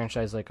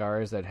franchise like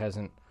ours that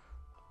hasn't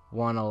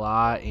won a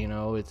lot,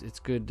 it's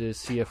good to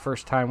see a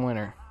first-time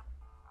winner.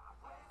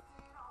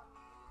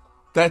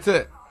 That's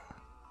it.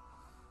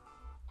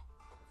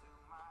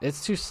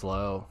 It's too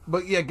slow.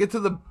 But yeah, get to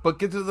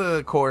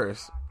the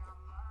chorus.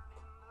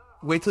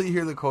 Wait till you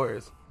hear the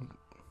chorus.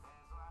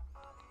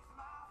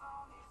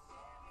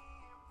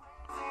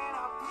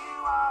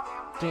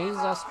 Days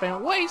I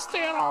spent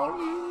wasting on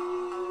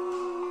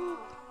you.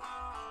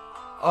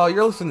 Oh,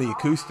 you're listening to the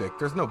acoustic.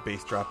 There's no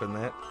bass drop in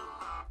that.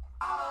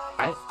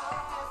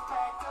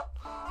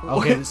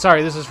 Okay,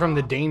 sorry, this is from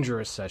the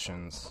Dangerous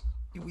Sessions.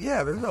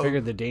 Yeah, there's no... I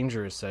figured the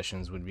Dangerous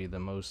Sessions would be the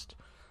most...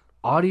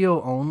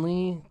 Audio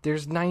only?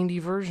 There's 90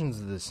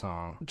 versions of this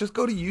song. Just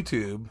go to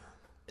YouTube.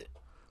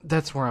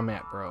 That's where I'm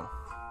at, bro.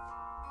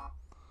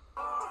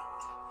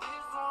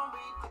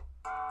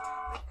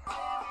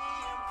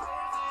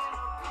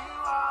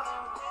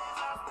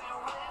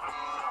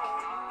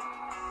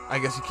 I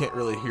guess you can't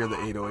really hear the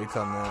 808s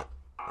on that.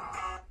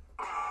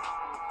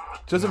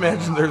 Just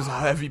imagine there's a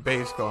heavy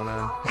bass going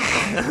on.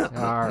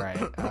 All right.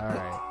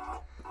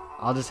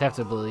 I'll just have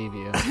to believe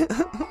you.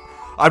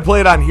 I'd play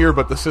it on here,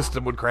 but the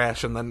system would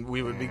crash, and then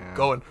we would be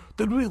going,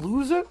 did we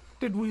lose it?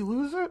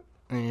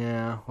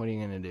 Yeah, what are you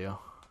going to do?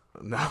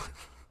 No.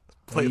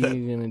 What are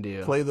you going to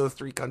do? Play those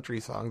 3 country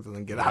songs and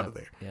then get out of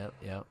there.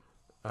 Yep.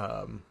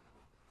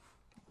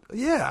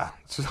 Yeah,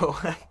 so...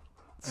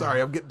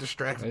 Sorry, I'm getting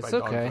distracted by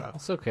dogs now.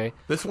 It's okay.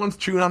 This one's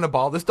chewing on a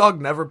ball. This dog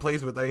never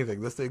plays with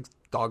anything. This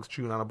dog's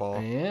chewing on a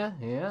ball. Yeah.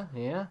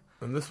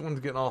 And this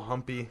one's getting all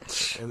humpy,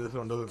 and this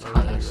one doesn't know anything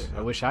right now.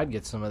 I wish I'd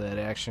get some of that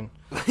action.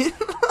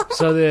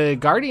 So the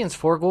Guardians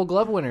 4 Gold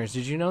Glove winners.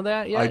 Did you know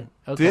that yet?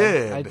 I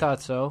did. I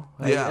thought so.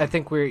 Yeah. I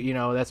think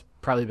that's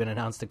probably been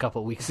announced a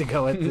couple weeks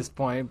ago at this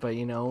point. But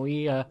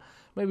we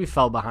maybe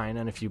fell behind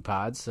on a few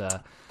pods.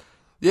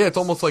 Yeah, it's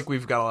almost like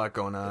we've got a lot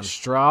going on.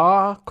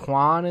 Straw,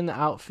 Kwan in the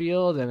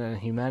outfield, and then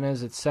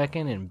Jimenez at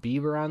second, and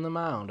Bieber on the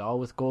mound, all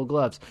with Gold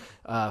Gloves.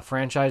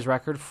 Franchise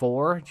record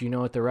 4. Do you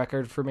know what the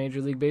record for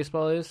Major League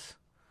Baseball is?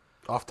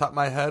 Off the top of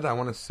my head, I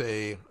want to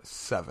say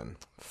 7.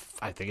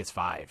 I think it's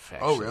 5. Actually.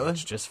 Oh, really?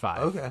 It's just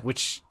 5. Okay.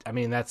 Which,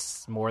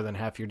 that's more than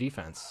half your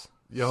defense.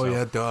 Oh,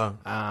 yeah, duh.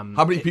 How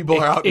many people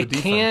are out in the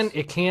defense?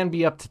 It can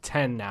be up to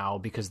 10 now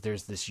because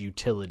there's this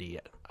utility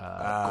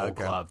Gold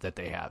Glove that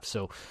they have.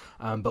 So,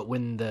 but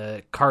when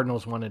the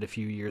Cardinals won it a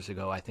few years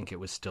ago, I think it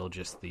was still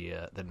just the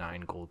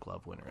 9 Gold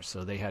Glove winners.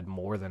 So they had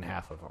more than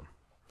half of them.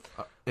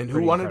 And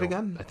who won it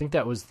again? I think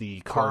that was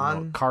the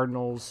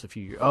Cardinals a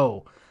few years.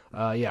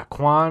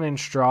 Kwan and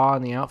Straw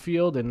in the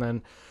outfield, and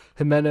then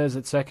Jimenez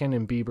at second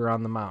and Bieber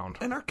on the mound.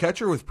 And our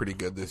catcher was pretty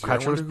good this year.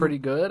 Catcher was pretty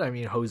good.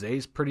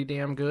 Jose's pretty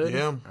damn good.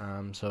 Yeah.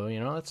 So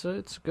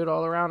it's good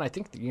all around. I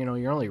think your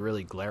only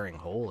really glaring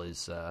hole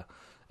is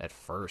at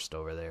first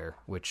over there,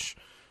 which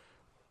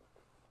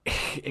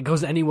it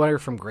goes anywhere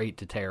from great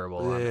to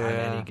terrible on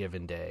any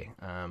given day.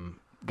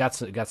 Got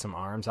some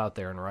arms out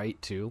there and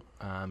right too.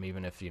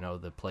 Even if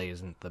the play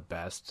isn't the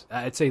best,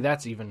 I'd say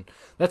that's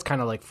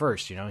kind of like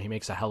first. He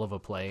makes a hell of a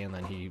play and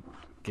then he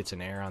gets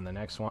an error on the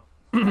next one.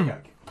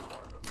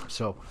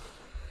 So,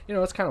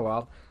 it's kind of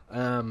wild.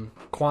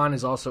 Kwan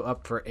is also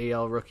up for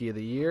AL Rookie of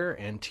the Year,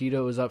 and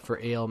Tito is up for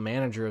AL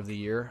Manager of the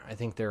Year. I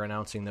think they're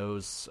announcing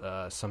those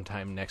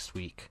sometime next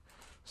week.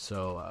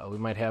 So we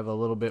might have a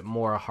little bit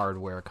more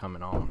hardware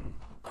coming on.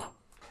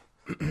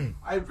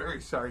 I'm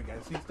very sorry,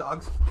 guys. These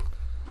dogs,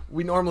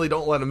 we normally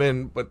don't let them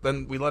in, but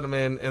then we let them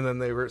in, and then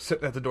they were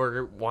sitting at the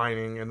door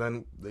whining, and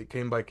then they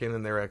came back in,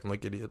 and they were acting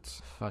like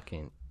idiots.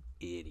 Fucking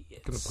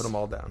idiots. Gonna put them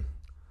all down.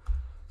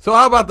 So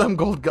how about them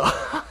Gold Gloves?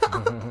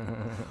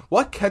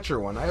 What catcher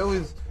won? I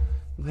always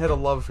had a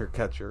love for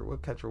catcher.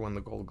 What catcher won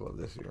the Gold Glove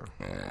this year?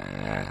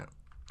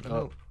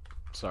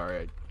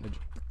 Sorry,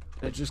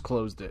 I just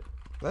closed it.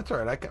 That's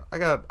all right. I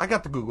got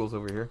the Googles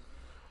over here.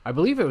 I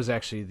believe it was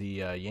actually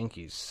the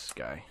Yankees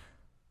guy.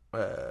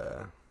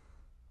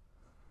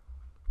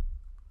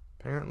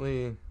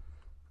 Apparently,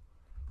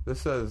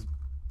 this says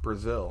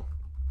Brazil.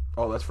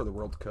 Oh, that's for the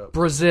World Cup.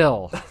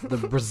 Brazil. The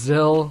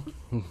Brazil.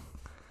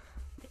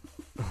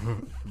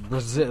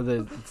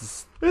 Brazil.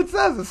 It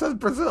says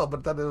Brazil,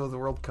 but then it was the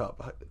World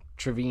Cup.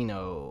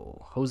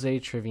 Jose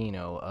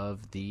Trevino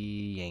of the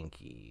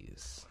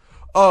Yankees.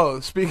 Oh,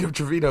 speaking of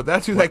Trevino,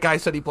 that's who that guy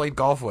said he played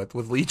golf with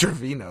Lee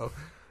Trevino.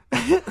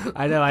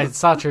 I know. I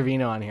saw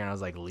Trevino on here, and I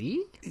was like,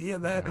 Lee? Yeah,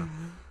 that.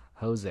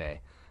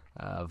 Jose.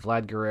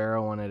 Vlad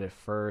Guerrero won it at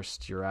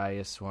first.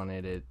 Urias won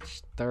it at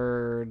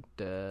third.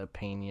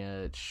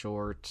 Pena at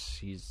short.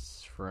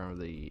 He's from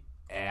the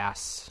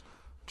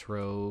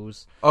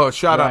Astros. Oh,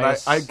 shout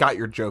out. I got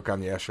your joke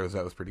on the Astros.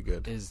 That was pretty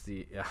good.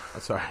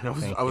 Sorry.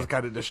 I was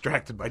kind of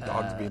distracted by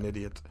dogs being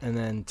idiots. And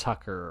then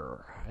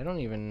Tucker.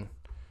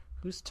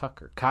 Who's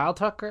Tucker? Kyle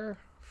Tucker?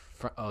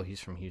 He's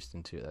from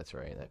Houston, too. That's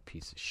right. That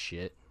piece of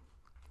shit.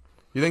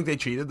 You think they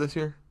cheated this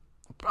year?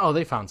 Oh,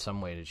 they found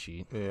some way to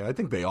cheat. Yeah, I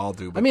think they all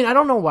do. But I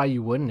don't know why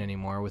you wouldn't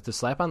anymore. With the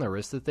slap on the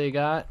wrist that they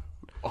got.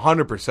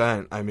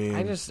 100%. I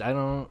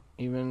don't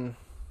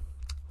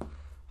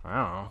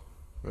know.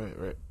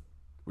 Right.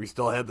 We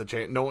still had the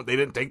chance. No, they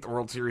didn't take the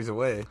World Series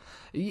away.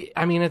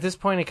 At this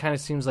point, it kind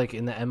of seems like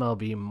in the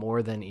MLB,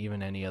 more than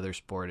even any other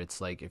sport, it's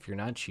like if you're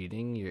not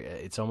cheating,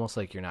 it's almost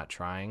like you're not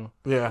trying.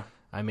 Yeah.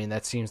 I mean,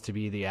 that seems to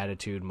be the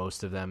attitude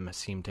most of them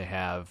seem to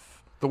have.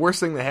 The worst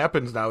thing that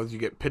happens now is you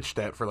get pitched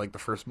at for like the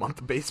first month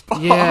of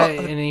baseball. Yeah,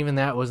 and even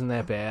that wasn't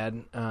that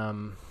bad.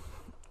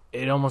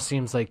 It almost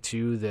seems like,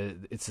 too, that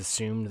it's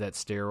assumed that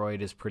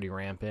steroid is pretty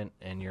rampant,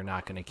 and you're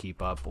not going to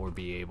keep up or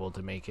be able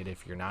to make it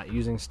if you're not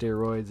using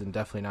steroids, and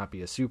definitely not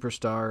be a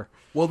superstar.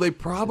 Well, they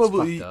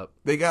probably It's fucked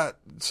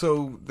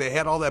up. they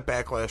had all that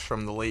backlash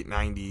from the late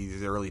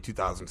 90s, early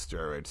 2000s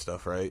steroid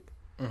stuff, right?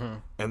 Mm-hmm.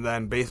 And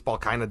then baseball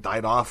kind of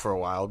died off for a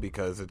while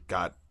because it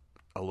got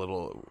a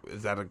little,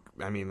 I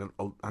don't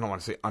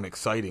want to say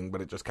unexciting, but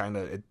it just kind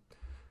of, it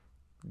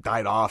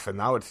died off, and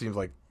now it seems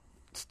like,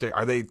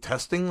 are they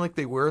testing like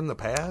they were in the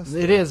past?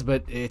 It is,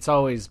 but it's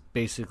always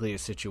basically a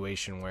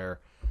situation where,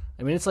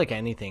 I mean, it's like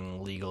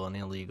anything legal and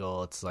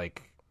illegal. It's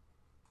like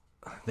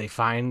they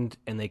find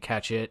and they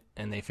catch it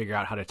and they figure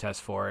out how to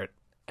test for it,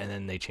 and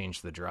then they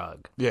change the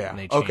drug. Yeah, and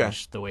they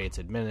change the way it's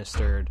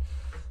administered.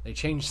 They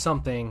change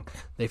something.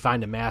 They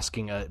find a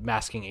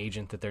masking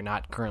agent that they're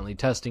not currently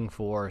testing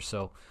for.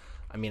 So,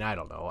 I mean, I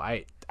don't know.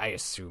 I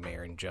assume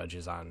Aaron Judge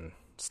is on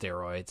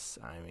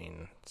steroids. I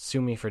mean,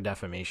 sue me for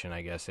defamation,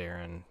 I guess,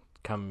 Aaron.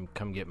 Come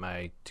get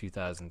my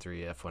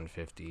 2003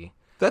 F-150.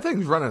 That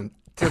thing's running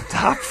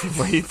tip-top from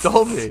what he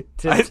told me.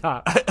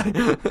 Tip-top.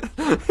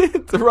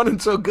 It's running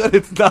so good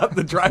it's not in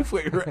the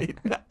driveway right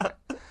now.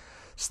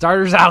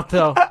 Starter's out,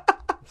 though.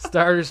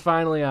 Starter's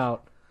finally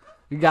out.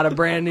 We got a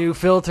brand new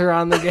filter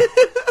on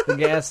the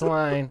gas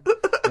line,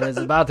 and it's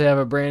about to have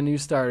a brand new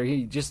starter.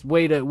 He just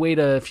wait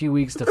a few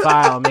weeks to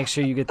file. Make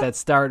sure you get that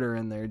starter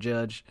in there,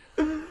 Judge.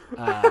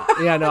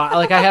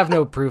 I have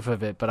no proof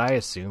of it, but I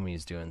assume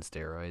he's doing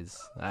steroids.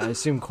 I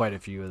assume quite a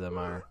few of them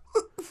are.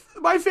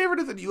 My favorite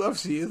is in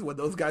UFC is when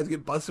those guys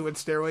get busted with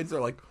steroids.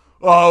 They're like,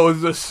 "Oh, it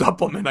was a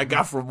supplement I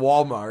got from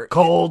Walmart."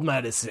 Cold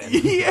medicine.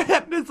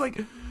 Yeah, and it's like,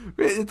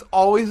 it's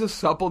always a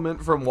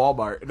supplement from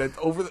Walmart, and it's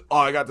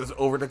I got this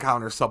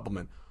over-the-counter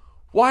supplement.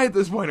 Why at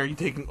this point are you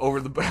taking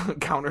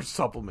over-the-counter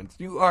supplements?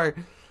 You are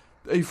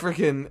a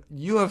freaking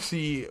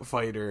UFC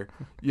fighter,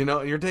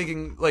 you're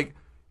taking, like,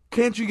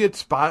 can't you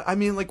get I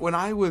mean, like, when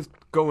I was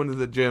going to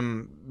the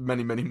gym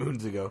many, many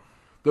moons ago,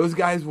 those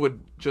guys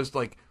would just,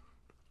 like,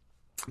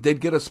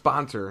 they'd get a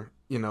sponsor,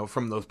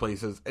 from those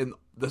places, and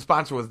the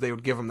sponsor was they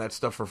would give them that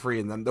stuff for free,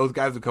 and then those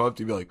guys would come up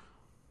to you and be like,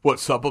 "What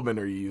supplement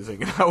are you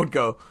using?" And I would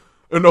go,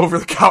 "An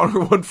over-the-counter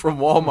one from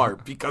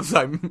Walmart, because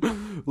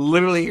I'm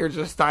literally here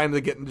just trying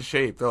to get into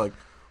shape." They're like,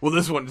 "Well,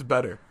 this one's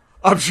better."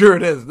 I'm sure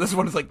it is. This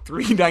one's like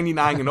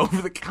 $3.99 and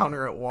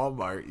over-the-counter at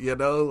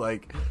Walmart,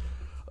 like,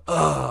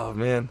 oh,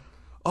 man.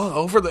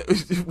 Oh,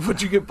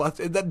 would you get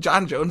busted? And then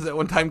John Jones at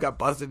one time got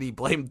busted. He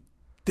blamed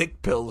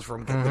dick pills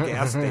from the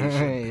gas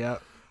station.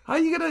 Yep. How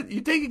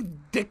you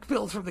taking dick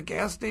pills from the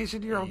gas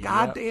station? You're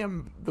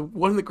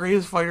one of the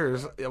greatest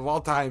fighters of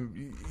all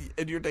time,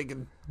 and you're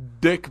taking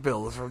dick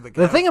pills from the gas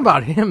station. The thing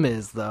about him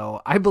is,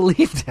 though, I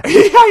believed him.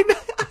 I know.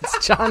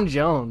 It's John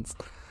Jones.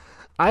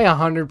 I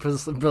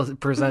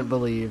 100%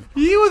 believe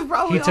he was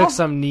probably he took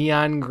some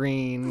neon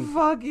green,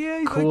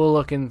 cool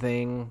looking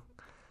thing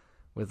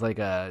with like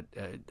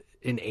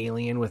an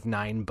alien with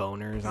 9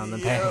 boners on the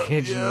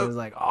package, and he was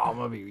like, "Oh, I'm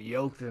gonna be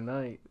yoked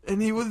tonight." And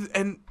he was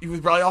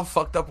probably all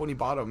fucked up when he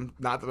bought them.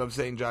 Not that I'm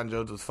saying John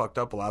Jones was fucked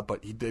up a lot,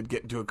 but he did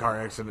get into a car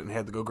accident and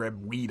had to go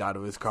grab weed out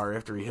of his car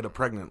after he hit a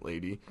pregnant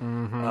lady,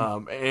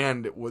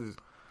 and was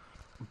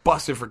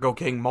busted for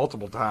cocaine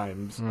multiple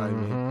times. I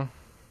mean,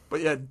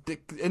 but yeah,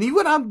 and he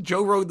went on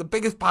Joe Rogan, the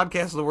biggest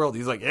podcast in the world.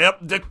 He's like,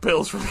 "Yep, dick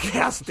pills from the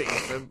gas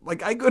station."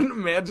 Like, I couldn't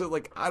imagine.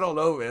 Like, I don't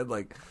know, man.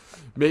 Like,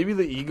 maybe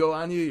the ego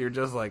on you, you're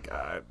just like,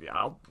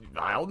 I'll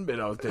admit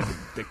I was taking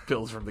dick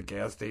pills from the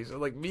gas station.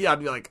 Like me, I'd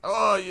be like,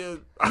 "Oh, yeah,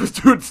 I was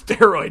doing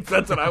steroids."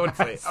 That's what I would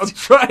say. I was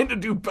trying to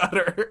do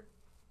better.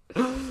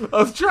 I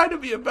was trying to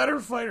be a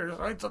better fighter,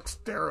 so I took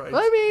steroids.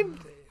 I mean,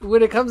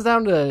 when it comes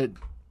down to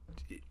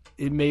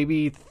it,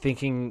 maybe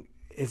thinking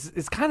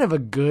it's kind of a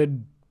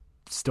good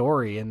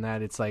story in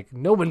that it's like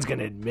no one's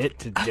gonna admit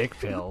to dick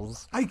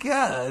pills. I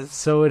guess.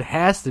 So it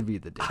has to be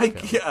the dick pills. I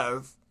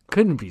guess.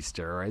 Couldn't be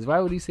steroids.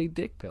 Why would he say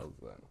dick pills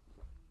then?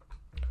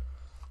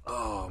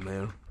 Oh,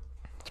 man.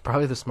 It's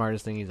probably the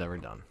smartest thing he's ever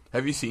done.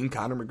 Have you seen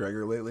Conor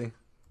McGregor lately?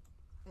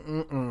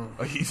 Mm-mm.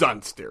 Oh, he's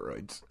on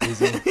steroids. Is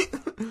he?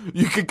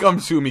 You can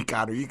come sue me,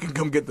 Conor. You can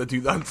come get the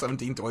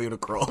 2017 Toyota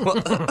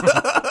Corolla.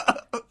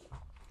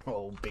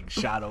 Oh, big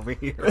shot over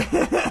here.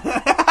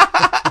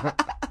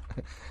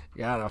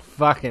 You gotta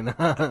fucking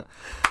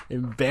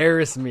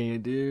embarrass me,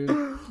 dude.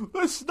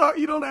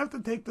 You don't have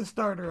to take the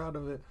starter out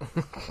of it.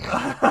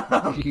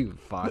 You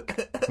fuck.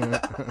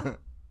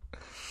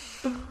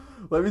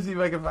 Let me see if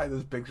I can find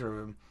this picture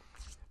of him.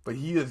 But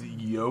he is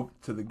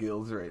yoked to the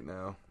gills right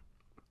now.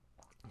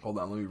 Hold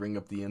on, let me ring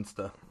up the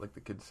Insta, like the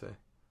kids say.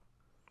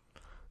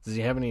 Does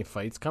he have any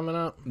fights coming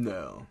up?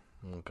 No.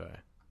 Okay.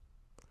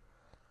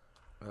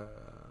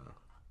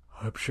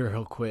 I'm sure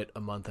he'll quit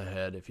a month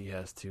ahead if he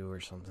has to or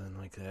something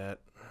like that.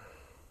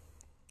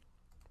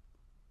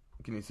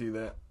 Can you see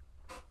that?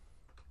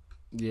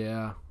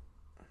 Yeah.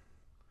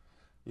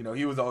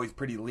 He was always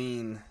pretty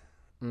lean.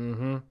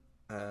 Mm-hmm.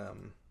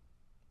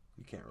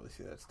 You can't really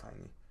see that. It's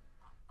tiny.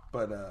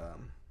 But,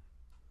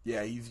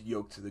 yeah, he's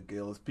yoked to the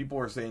gills. People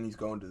are saying he's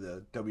going to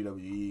the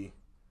WWE.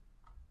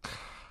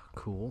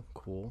 Cool.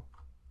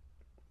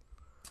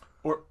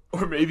 Or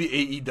maybe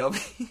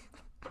AEW.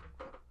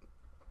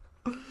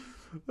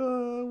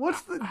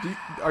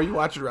 Are you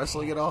watching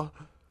wrestling at all?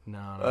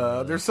 No.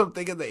 Really. There's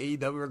something in the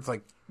AEW where it's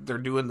like they're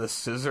doing the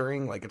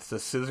scissoring, like it's the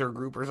scissor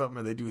group or something,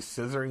 and they do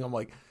scissoring. I'm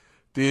like,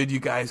 dude,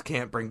 you guys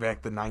can't bring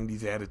back the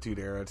 90s Attitude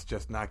Era. It's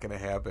just not going to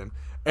happen.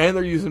 And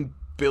they're using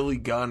Billy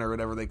Gunn or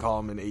whatever they call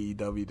him in AEW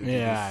to do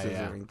this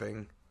scissoring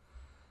thing.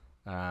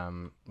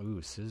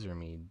 Scissor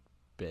me,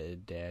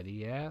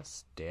 daddy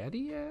ass?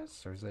 Daddy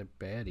ass? Or is that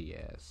baddie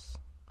ass?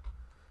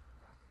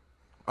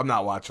 I'm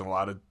not watching a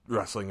lot of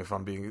wrestling if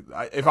I'm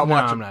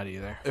not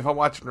either. If I'm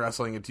watching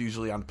wrestling, it's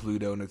usually on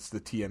Pluto and it's the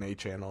TNA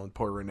channel and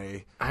poor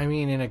Renee. I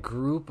mean, in a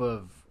group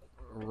of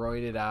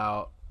roided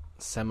out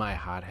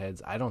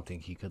semi-hotheads, I don't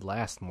think he could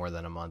last more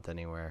than a month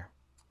anywhere.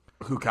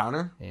 Who,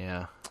 Connor?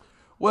 Yeah.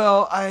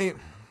 Well, I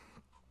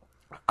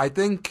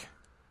think,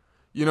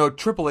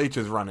 Triple H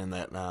is running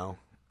that now.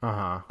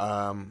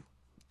 Uh-huh.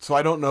 So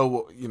I don't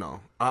know,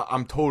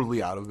 I'm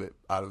totally out of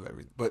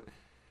everything. But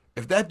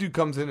if that dude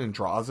comes in and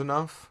draws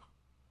enough,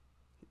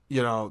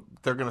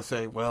 they're going to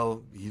say,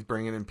 well, he's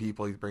bringing in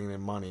people, he's bringing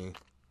in money.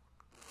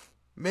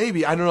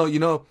 Maybe, I don't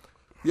know.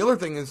 The other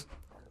thing is,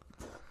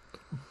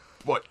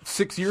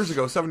 7 years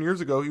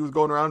ago, he was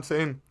going around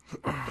saying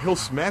he'll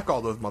smack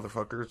all those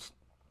motherfuckers.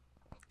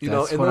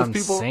 That's and what those I'm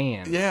people,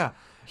 saying. Yeah.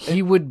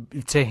 He would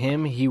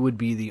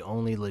be the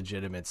only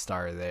legitimate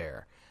star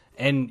there.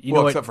 And you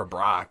know what? Except for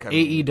Brock.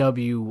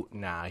 AEW,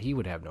 nah, he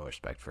would have no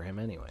respect for him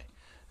anyway.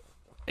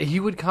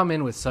 He would come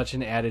in with such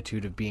an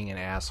attitude of being an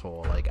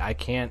asshole. Like, I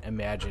can't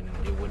imagine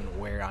it wouldn't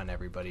wear on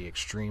everybody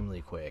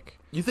extremely quick.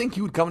 You think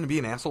he would come to be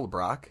an asshole to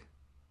Brock?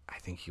 I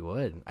think he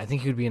would. I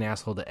think he would be an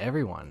asshole to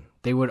everyone.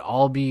 They would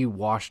all be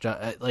washed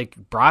up. Like,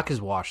 Brock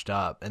is washed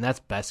up, and that's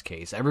best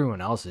case.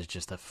 Everyone else is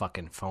just a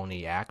fucking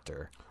phony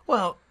actor.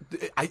 Well,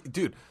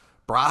 dude,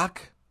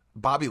 Brock,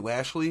 Bobby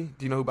Lashley.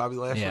 Do you know who Bobby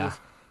Lashley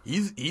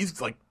is?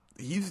 He's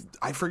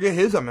I forget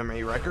his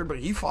MMA record, but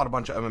he fought a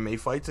bunch of MMA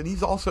fights, and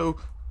he's also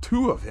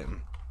 2 of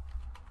him.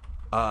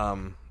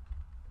 Oh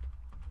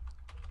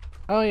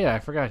yeah, I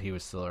forgot he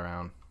was still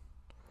around.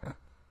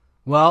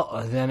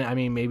 Well, then I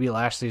mean, maybe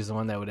Lashley's the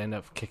one that would end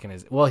up kicking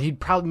his. Well,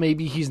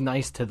 maybe he's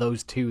nice to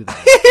those 2 then.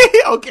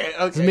 Okay.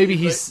 So maybe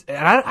he's.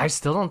 I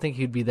still don't think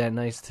he'd be that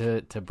nice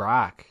to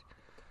Brock.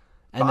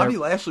 And Bobby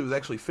Lashley was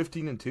actually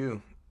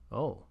 15-2.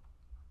 Oh.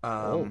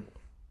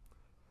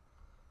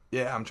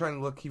 Yeah, I'm trying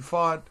to look. He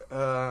fought.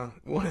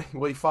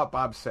 He fought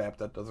Bob Sapp.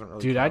 That doesn't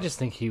really. Dude, count. I just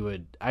think he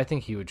would. I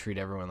think he would treat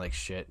everyone like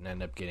shit and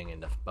end up getting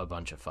into a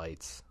bunch of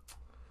fights,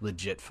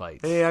 legit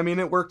fights. Hey, I mean,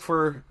 it worked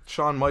for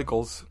Shawn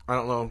Michaels. I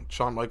don't know.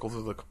 Shawn Michaels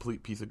was a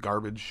complete piece of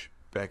garbage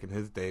back in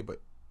his day, but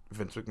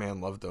Vince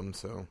McMahon loved him,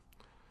 so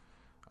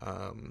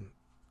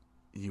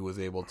he was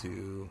able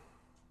to.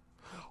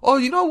 Oh,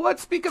 you know what?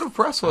 Speaking of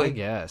wrestling, I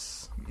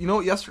guess. You know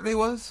what yesterday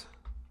was?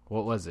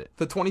 What was it?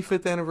 The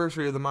 25th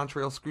anniversary of the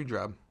Montreal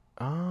Screwjob.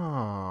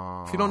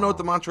 Oh. If you don't know what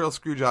the Montreal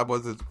Screwjob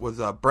was, it was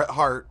Bret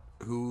Hart,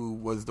 who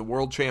was the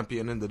world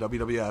champion in the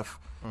WWF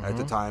at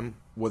the time,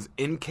 was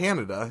in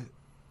Canada,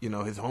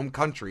 his home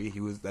country.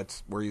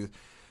 That's where he was.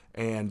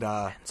 And,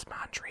 It's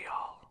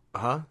Montreal.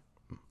 Huh?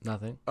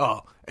 Nothing.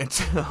 Oh, and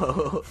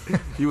so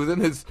he was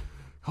in his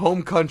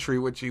home country,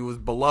 which he was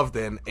beloved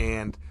in,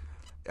 and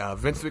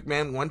Vince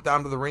McMahon went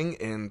down to the ring,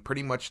 and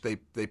pretty much they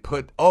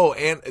put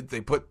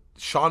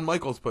Shawn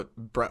Michaels put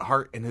Bret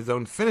Hart in his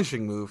own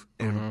finishing move,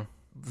 and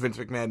Vince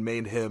McMahon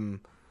made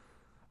him.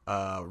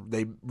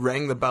 They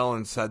rang the bell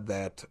and said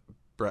that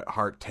Bret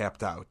Hart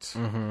tapped out,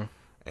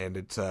 and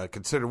it's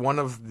considered one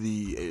of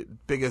the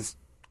biggest,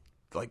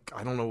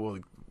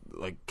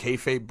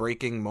 kayfabe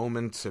breaking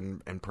moments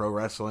in pro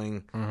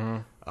wrestling.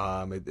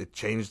 It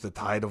changed the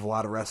tide of a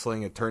lot of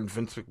wrestling. It turned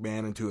Vince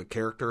McMahon into a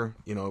character.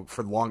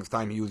 For the longest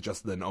time, he was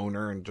just an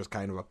owner and just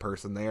kind of a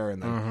person there,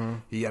 and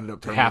then he ended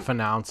up turning half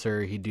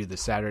announcer. He'd do the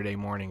Saturday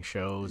morning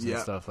shows and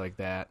stuff like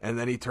that. And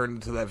then he turned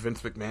into that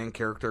Vince McMahon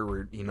character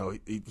where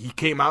he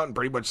came out and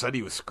pretty much said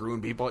he was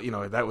screwing people.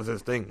 That was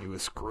his thing. He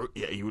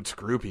would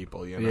screw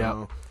people.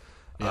 Yeah.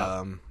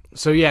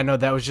 So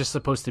that was just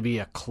supposed to be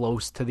a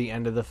close to the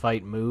end of the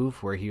fight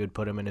move where he would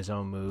put him in his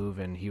own move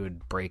and he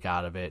would break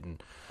out of it,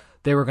 and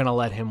they were going to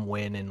let him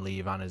win and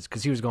leave on his,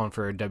 because he was going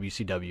for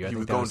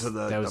WCW.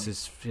 That was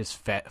his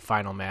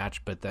final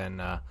match, but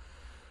then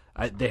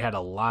they had a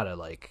lot of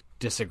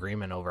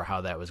disagreement over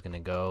how that was going to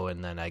go,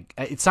 and then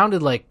it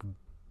sounded like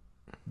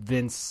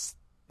Vince.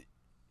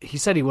 He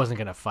said he wasn't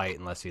going to fight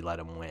unless he let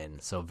him win,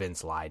 so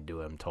Vince lied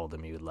to him, told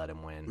him he would let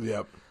him win.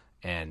 Yep.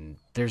 And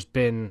there's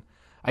been,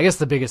 I guess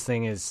the biggest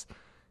thing is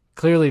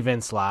clearly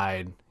Vince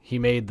lied. He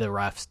made the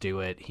refs do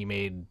it. He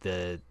made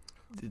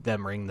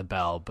them ring the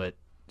bell, but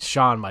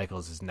Shawn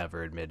Michaels has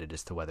never admitted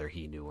as to whether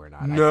he knew or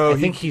not. No, I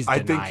think he's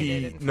denied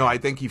it. No, I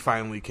think he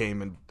finally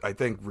came, and I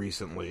think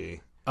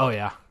recently. Oh,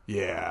 yeah?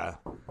 Yeah.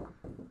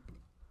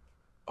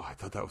 Oh, I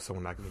thought that was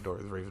someone knocking the door.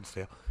 It was Raven's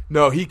tail.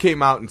 No, he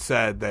came out and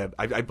said that.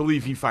 I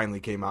believe he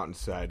finally came out and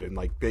said, and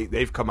like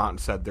they've come out and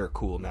said they're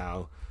cool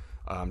now.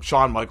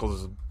 Shawn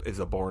Michaels is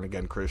a born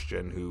again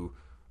Christian who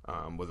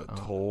was a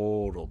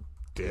total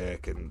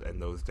dick in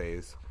those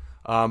days.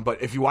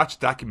 But if you watch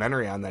the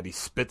documentary on that, he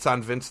spits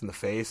on Vince in the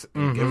face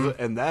and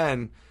and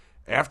then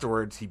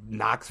afterwards he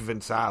knocks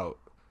Vince out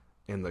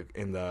in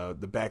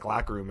the back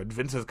locker room. And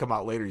Vince has come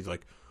out later. He's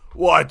like,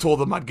 well, I told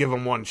him I'd give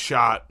him one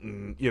shot,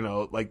 and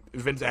like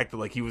Vince acted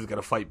like he was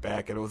gonna fight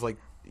back, and it was like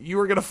you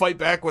were gonna fight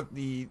back with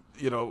the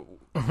with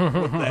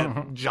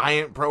that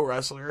giant pro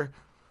wrestler.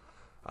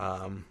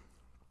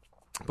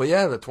 But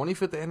yeah, the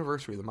 25th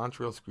anniversary of the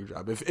Montreal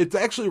Screwjob. It's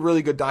actually a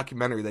really good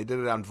documentary. They did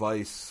it on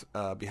Vice,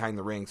 Behind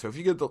the Ring. So if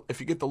you get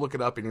to look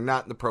it up and you're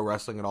not into pro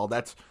wrestling at all,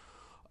 that's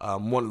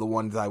one of the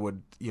ones I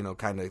would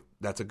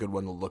that's a good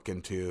one to look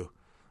into.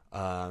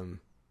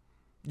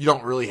 You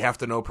don't really have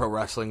to know pro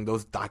wrestling.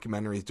 Those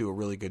documentaries do a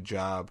really good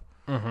job.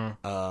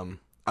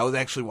 I was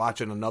actually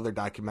watching another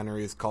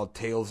documentary. It's called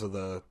Tales of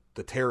the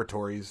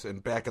Territories.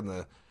 And back in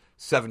the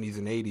 70s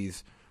and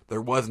 80s,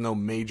 there was no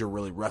major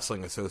really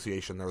wrestling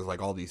association. There was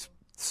like all these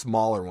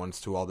smaller ones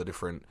to all the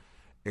different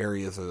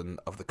areas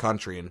of the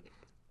country. And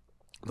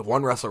the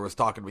one wrestler was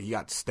talking about he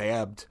got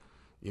stabbed.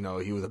 He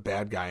was a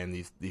bad guy, and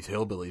these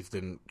hillbillies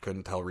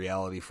couldn't tell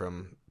reality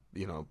from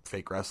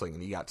fake wrestling,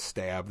 and he got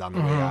stabbed on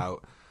the way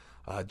out.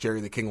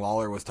 Jerry the King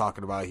Lawler was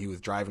talking about he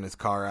was driving his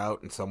car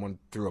out and someone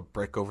threw a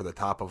brick over the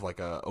top of like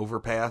a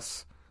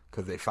overpass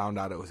because they found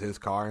out it was his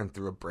car and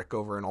threw a brick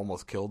over and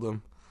almost killed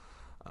him.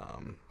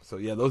 So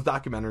yeah, those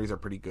documentaries are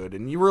pretty good,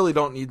 and you really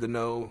don't need to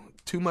know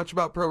too much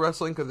about pro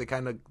wrestling because they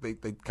kind of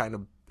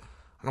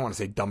I don't want to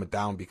say dumb it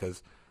down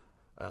because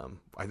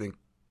I think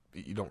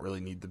you don't really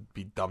need to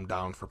be dumbed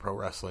down for pro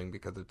wrestling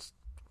because it's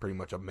pretty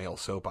much a male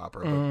soap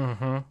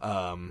opera.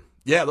 But,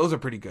 yeah, those are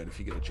pretty good if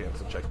you get a chance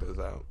to check those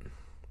out.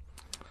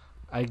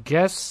 I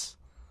guess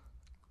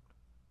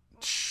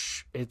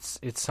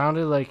it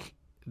sounded like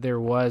there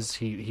was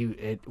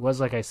it was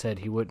like I said,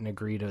 he wouldn't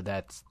agree to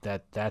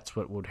that's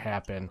what would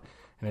happen,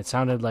 and it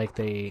sounded like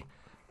they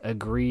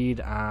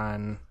agreed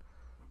on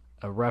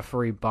a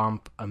referee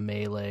bump, a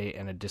melee,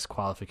 and a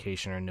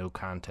disqualification or no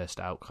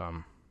contest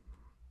outcome,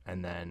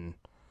 and then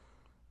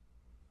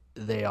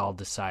they all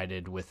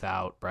decided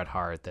without Bret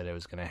Hart that it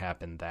was going to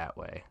happen that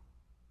way.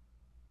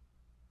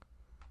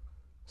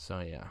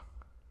 So yeah.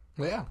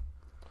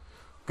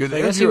 Good.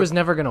 I guess he was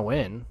never going to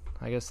win.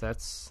 I guess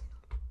that's...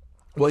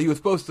 Well, he was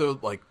supposed to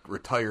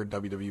retire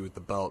WWE with the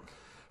belt,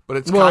 but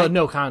it's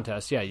no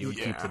contest. Yeah, you would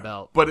keep the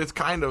belt. But it's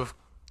kind of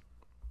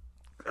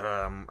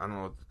I don't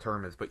know what the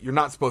term is, but you're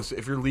not supposed to.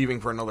 If you're leaving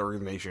for another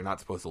organization, you're not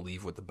supposed to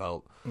leave with the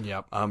belt.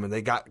 Yep. And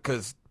they got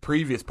because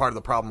part of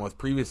the problem was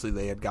previously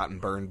they had gotten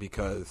burned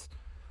because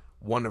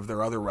one of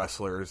their other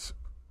wrestlers,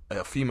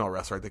 a female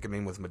wrestler, I think her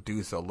name was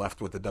Medusa,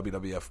 left with the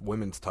WWF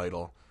Women's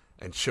title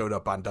and showed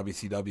up on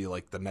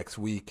WCW the next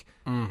week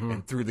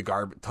and threw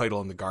the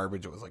title in the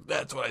garbage. It was like,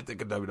 that's what I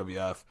think of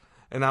WWF.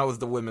 And that was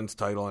the women's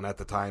title, and at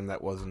the time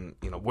that wasn't,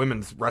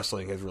 women's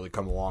wrestling has really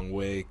come a long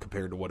way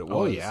compared to what it was.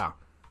 Oh, yeah.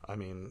 I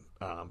mean,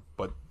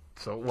 but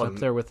so it It's wasn't...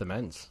 up there with the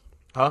men's.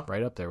 Huh?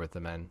 Right up there with the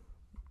men.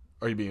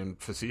 Are you being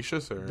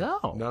facetious? Or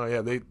No.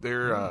 Yeah,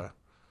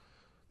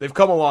 they've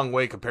come a long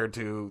way compared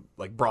to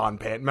bra and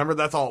panties. Remember,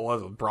 that's all it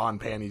was bra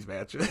and panties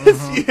matches. It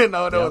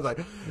was like,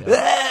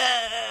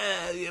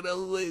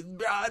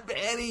 bra and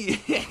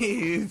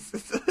panties.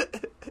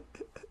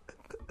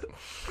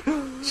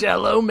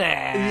 Jello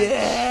match.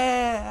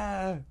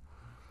 Yeah.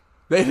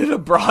 They did a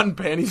bra and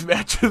panties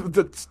match with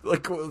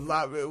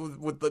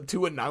with the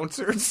two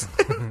announcers.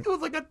 It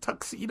was like a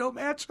tuxedo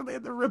match, and they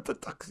had to rip the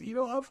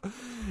tuxedo off.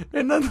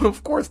 And then,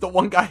 of course, the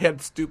one guy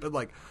had stupid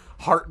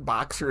heart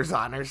boxers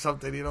on or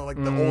something.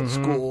 The old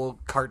school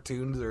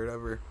cartoons or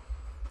whatever.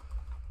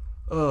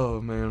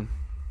 Oh man!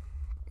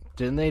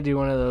 Didn't they do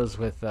one of those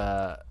with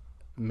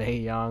Mae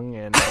Young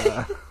and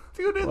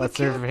Dude, what's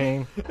her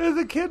name? As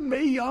a kid,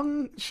 Mae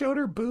Young showed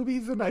her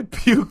boobies, and I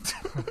puked.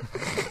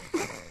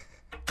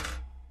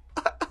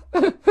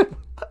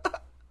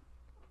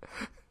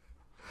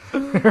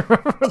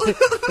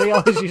 They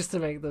always used to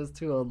make those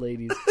two old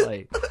ladies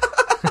fight.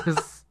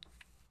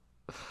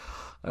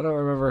 I don't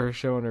remember her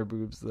showing her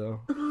boobs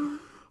though.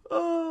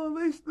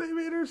 Oh, they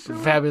made her show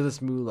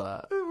Fabulous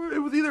Moolah. It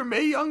was either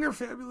Mae Young or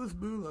Fabulous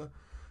Moolah,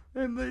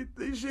 and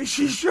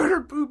she showed her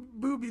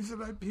boobies,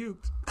 and I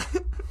puked.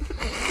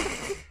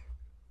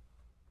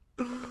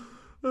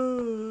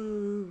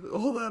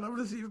 Hold on, I'm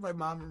gonna see if my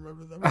mom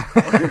remembers them.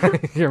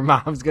 Your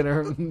mom's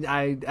gonna.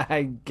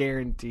 I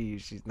guarantee you,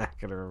 she's not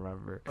gonna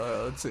remember.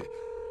 Let's see.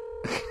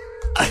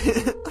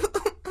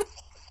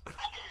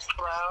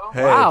 Hello?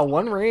 Hey. Wow,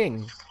 one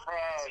ring.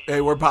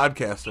 Hey, we're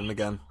podcasting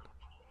again.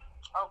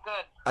 Oh,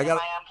 good. I got. Am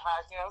I on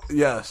podcast?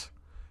 Yes.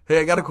 Hey,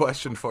 I got a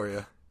question for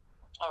you.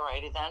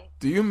 Alrighty then.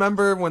 Do you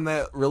remember when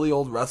that really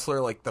old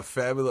wrestler, the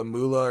Fabulous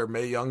Moolah or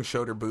Mae Young,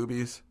 showed her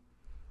boobies?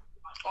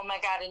 Oh my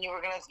god, and you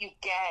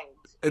gay.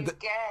 You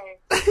gay.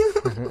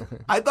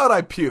 I thought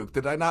I puked.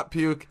 Did I not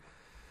puke?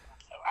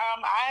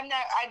 I'm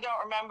not. I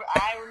don't remember.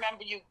 I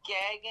remember you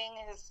gagging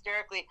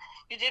hysterically.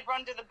 You did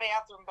run to the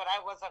bathroom, but I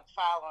wasn't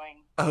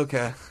following.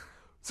 Okay.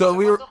 So It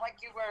we were wasn't like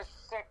you were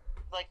sick,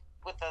 like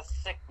with a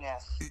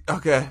sickness.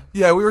 okay.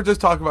 Yeah, we were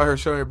just talking about her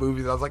showing her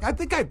boobies. I was like, I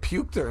think I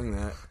puked during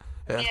that.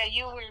 Yeah,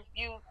 you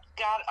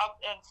got up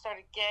and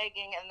started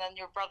gagging, and then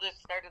your brother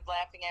started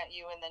laughing at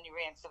you, and then you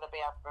ran to the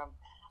bathroom,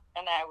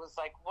 and I was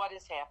like, "What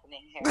is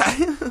happening here?"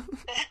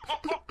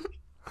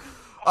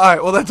 All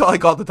right. Well, that's all I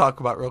called to talk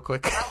about real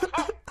quick.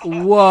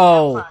 Whoa!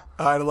 All right.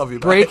 I love you.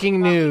 Bye.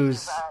 Breaking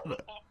news.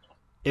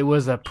 It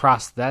was a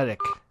prosthetic.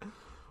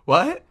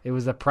 What? It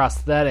was a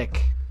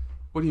prosthetic.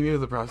 What do you mean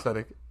with the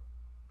prosthetic?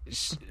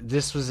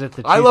 This was at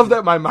the. I love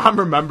that my mom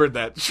remembered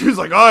that. She was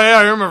like, "Oh yeah,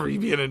 I remember you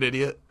being an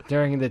idiot."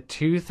 During the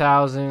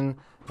 2000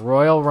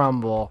 Royal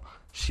Rumble,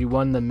 she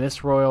won the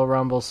Miss Royal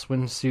Rumble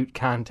swimsuit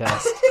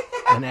contest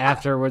and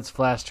afterwards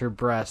flashed her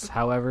breasts.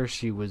 However,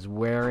 she was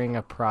wearing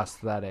a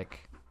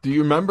prosthetic. Do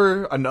you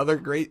remember another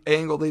great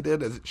angle they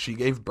did? Is she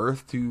gave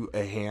birth to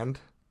a hand?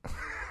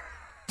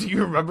 Do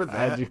you remember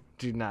that? I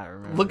do not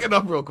remember. Look it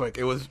up real quick.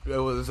 It was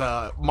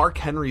Mark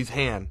Henry's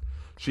hand.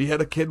 She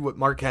had a kid with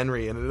Mark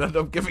Henry, and it ended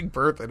up giving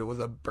birth, and it was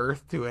a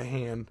birth to a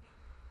hand.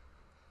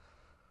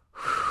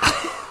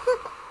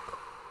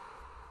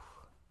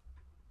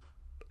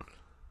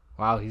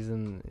 Wow, he's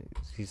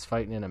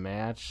fighting in a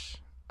match.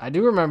 I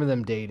do remember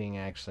them dating,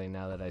 actually,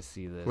 now that I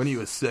see this. When he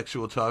was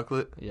sexual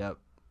chocolate? Yep.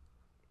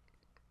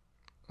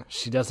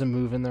 She doesn't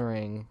move in the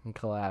ring and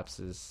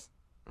collapses.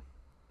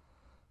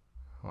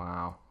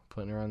 Wow.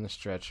 Putting her on the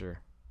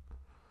stretcher.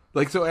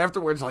 Like, so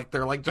afterwards, like,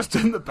 they're, like, just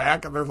in the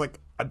back, and there's, like,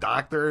 a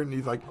doctor, and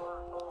he's like,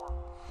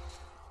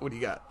 what do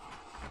you got?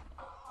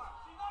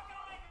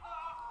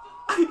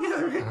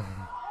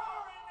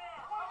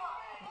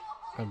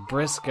 A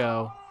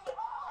Briscoe.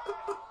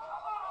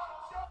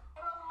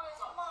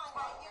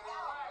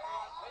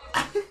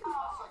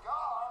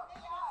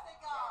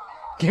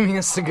 Give me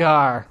a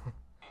cigar.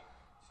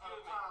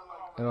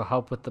 It'll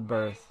help with the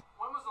birth.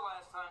 When was the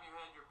last time you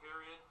had your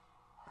period?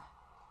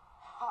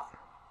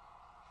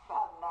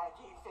 About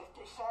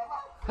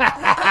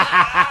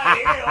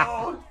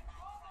 1957.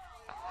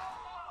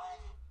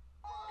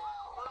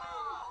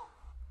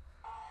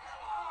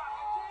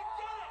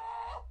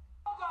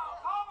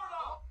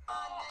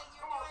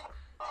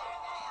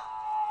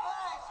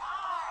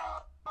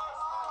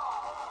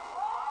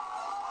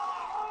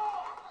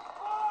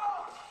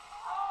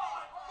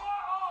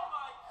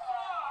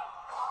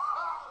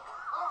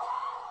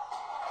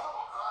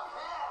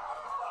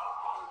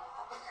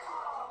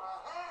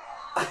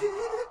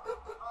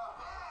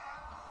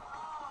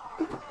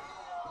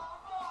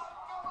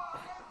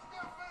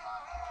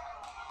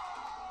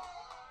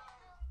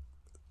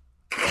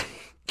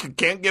 You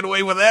can't get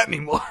away with that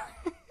anymore.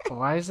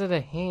 Why is it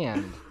a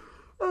hand?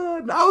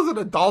 Now as an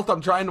adult,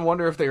 I'm trying to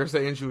wonder if they were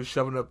saying she was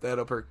shoving up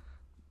her...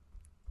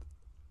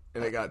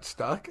 And it got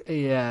stuck?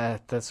 Yeah,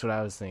 that's what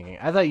I was thinking.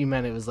 I thought you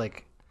meant it was,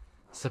 like,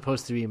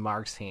 supposed to be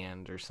Mark's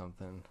hand or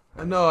something.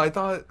 No, I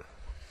thought...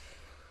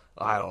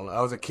 I don't know.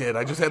 I was a kid.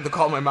 I just had to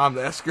call my mom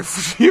to ask her if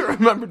she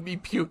remembered me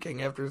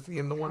puking after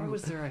seeing the one. Why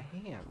was there a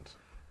hand?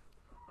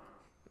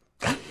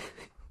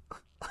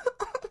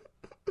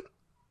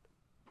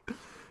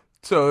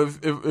 So if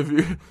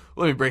you...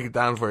 Let me break it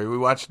down for you. We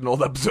watched an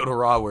old episode of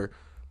Raw where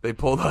they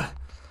pulled a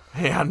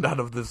hand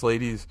out of this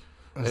lady's...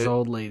 Those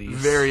old ladies.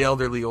 Very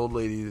elderly old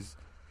ladies.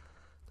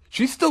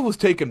 She still was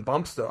taking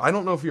bumps, though. I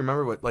don't know if you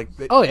remember what...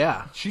 Oh,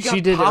 yeah. She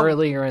She did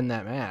earlier in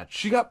that match.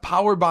 She got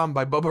powerbombed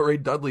by Bubba Ray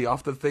Dudley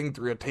off the thing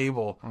through a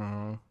table.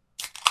 Mm-hmm.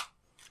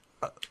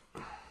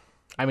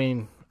 I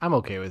mean, I'm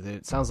okay with it.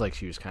 It sounds like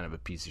she was kind of a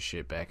piece of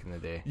shit back in the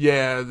day.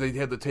 Yeah, they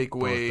had to take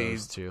Both away...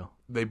 those two.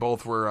 They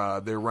both were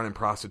they were running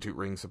prostitute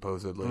rings,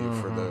 supposedly,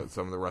 for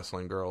some of the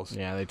wrestling girls.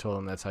 Yeah, they told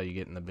them that's how you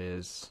get in the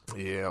biz.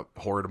 Yeah,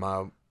 hoard them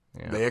out.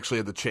 Yeah. They actually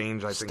had to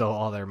change, I think. Stole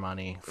all their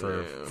money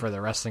for the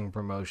wrestling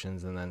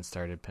promotions and then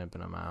started pimping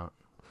them out.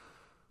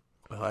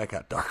 Well, that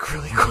got dark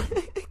really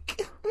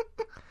quick.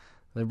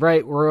 The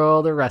bright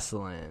world of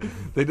wrestling.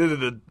 They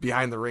did it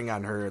behind the ring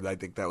on her, and I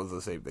think that was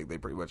the same thing. They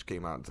pretty much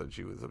came out and said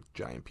she was a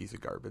giant piece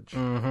of garbage.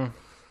 Mm-hmm.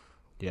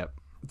 Yep.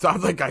 It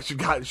sounds like I should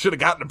have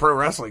gotten to pro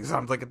wrestling.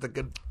 Sounds like it's a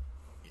good...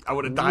 I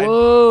would have died.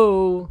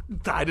 Whoa!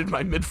 Died in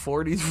my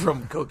mid-40s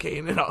from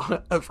cocaine and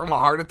from a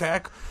heart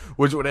attack,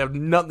 which would have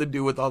nothing to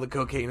do with all the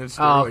cocaine and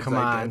steroids. Oh, come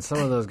on. Some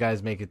of those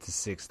guys make it to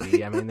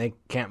 60. I mean, they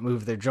can't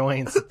move their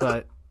joints,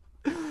 but...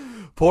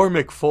 Poor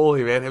Mick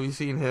Foley, man. Have you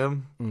seen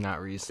him?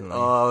 Not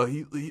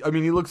recently.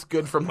 He looks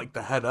good from, like,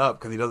 the head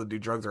up because he doesn't do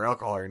drugs or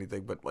alcohol or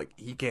anything, but, like,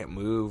 he can't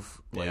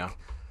move. Like,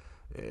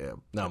 yeah.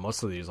 No,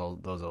 most of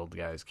those old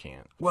guys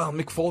can't. Well,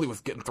 Mick Foley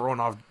was getting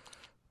thrown off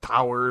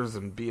towers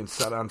and being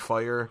set on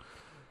fire.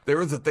 There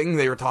was a thing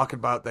they were talking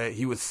about that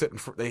he was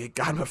they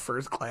got him a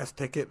first-class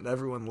ticket and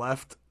everyone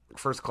left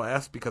first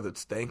class because it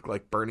stank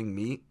like burning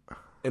meat.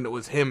 And it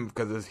was him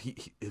because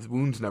his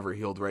wounds never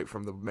healed right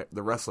from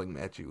the wrestling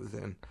match he was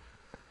in.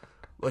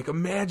 Like,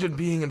 imagine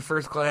being in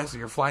first class and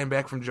you're flying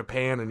back from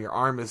Japan and your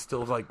arm is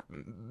still, like,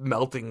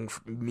 melting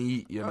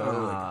meat, you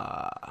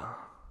know?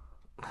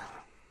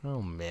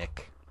 Oh,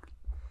 Mick.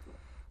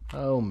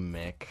 Oh,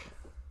 Mick.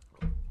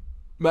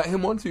 Met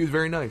him once. He was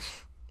very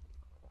nice.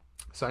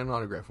 Signed an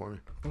autograph for me.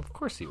 Of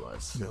course he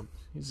was. Yep.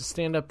 He's a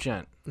stand-up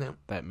gent. Yep.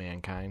 That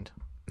mankind.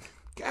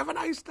 Have a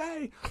nice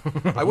day.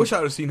 I wish I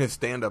would have seen his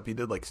stand-up. He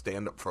did, like,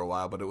 stand-up for a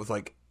while, but it was,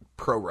 like,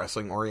 pro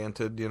wrestling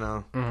oriented, you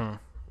know? Mm-hmm.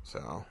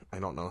 So, I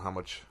don't know how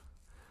much...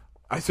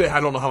 I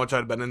don't know how much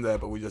I'd been into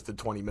that, but we just did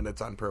 20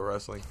 minutes on pro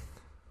wrestling.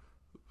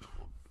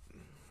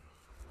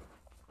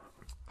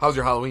 How's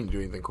your Halloween? Did you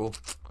do anything cool?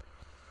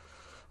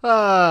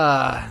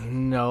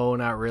 No,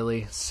 not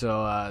really.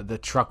 So, the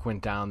truck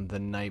went down the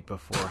night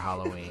before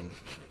Halloween.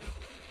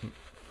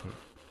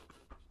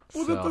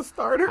 Was it the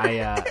starter?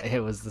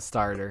 It was the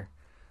starter.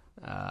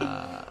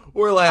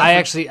 We're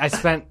laughing. I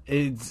spent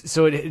it,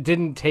 so it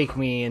didn't take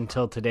me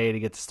until today to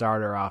get the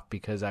starter off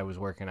because I was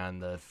working on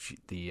the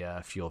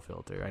fuel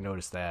filter. I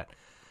noticed that.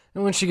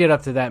 And once you get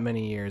up to that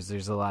many years,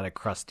 there's a lot of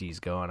crusties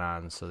going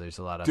on, so there's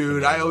a lot of...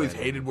 Dude, I always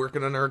hated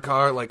working on her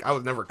car. Like, I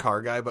was never a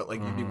car guy, but,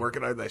 like, you'd be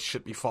working on that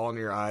shit be falling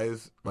in your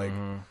eyes. Like,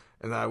 and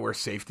then I wear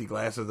safety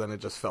glasses, and it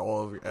just fell all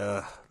over.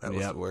 That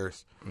was the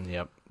worst.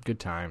 Yep, good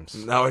times.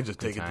 Now I just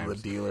take it to the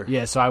dealer.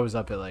 Yeah, so I was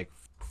up at, like,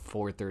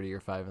 4:30 or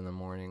 5 in the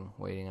morning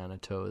waiting on a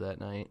tow that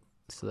night,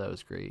 so that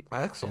was great.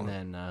 Excellent.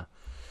 And then,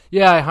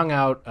 I hung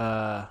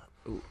out...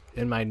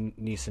 and my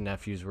niece and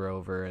nephews were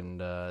over, and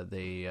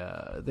they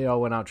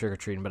all went out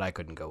trick-or-treating, but I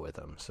couldn't go with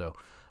them. So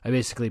I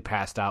basically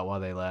passed out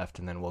while they left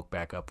and then woke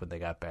back up when they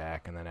got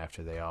back. And then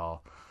after they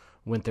all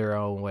went their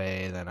own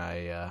way, then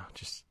I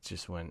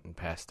just went and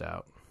passed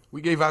out.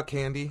 We gave out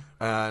candy,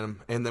 and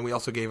then we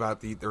also gave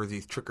out there were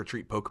these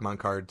trick-or-treat Pokemon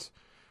cards.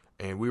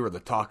 And we were the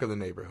talk of the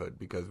neighborhood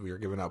because we were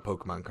giving out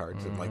Pokemon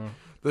cards. And, like,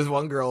 this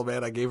one girl,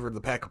 man, I gave her the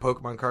pack of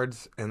Pokemon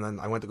cards, and then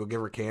I went to go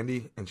give her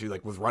candy, and she,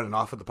 like, was running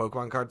off with the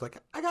Pokemon cards, like,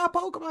 I got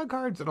Pokemon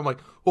cards. And I'm like,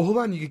 well, hold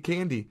on, you get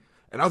candy.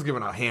 And I was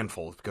giving out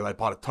handfuls because I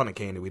bought a ton of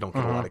candy. We don't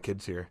get a lot of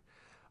kids here.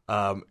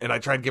 And I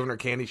tried giving her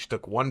candy. She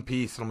took one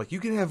piece, and I'm like, you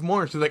can have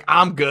more. She's like,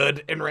 I'm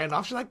good, and ran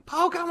off. She's like,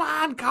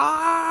 Pokemon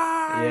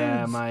cards!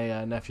 Yeah,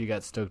 my nephew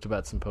got stoked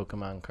about some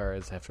Pokemon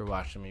cards after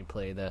watching me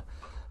play the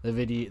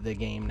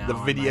game now. The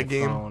video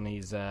game? Phone.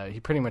 He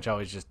pretty much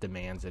always just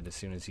demands it as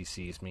soon as he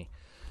sees me.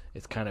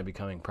 It's kind of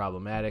becoming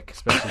problematic,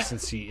 especially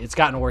since it's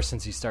gotten worse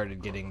since he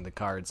started getting the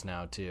cards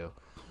now too.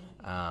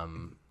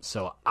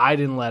 So I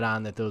didn't let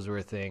on that those were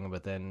a thing,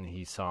 but then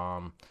he saw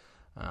them.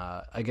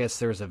 I guess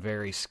there was a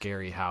very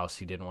scary house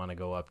he didn't want to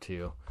go up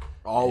to.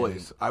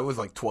 Always. I was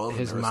like 12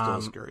 and there was still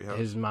a scary house.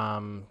 His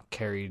mom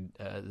carried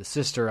the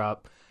sister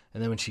up,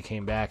 and then when she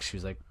came back, she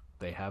was like,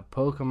 they have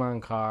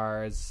Pokemon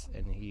cards,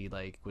 and he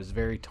like was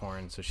very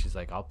torn. So she's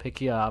like, I'll pick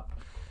you up.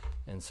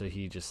 And so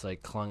he just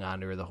like clung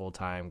onto her the whole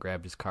time,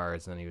 grabbed his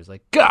cards, and then he was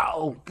like,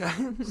 go!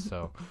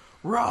 So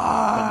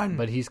run!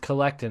 But he's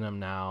collecting them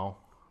now.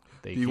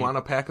 Do you want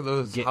a pack of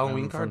those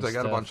Halloween cards? I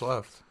got a bunch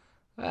left.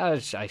 I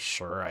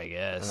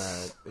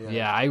guess.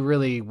 Yeah, I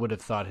really would have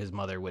thought his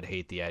mother would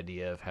hate the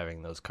idea of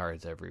having those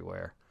cards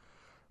everywhere.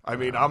 I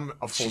mean, I'm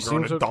a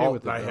full-grown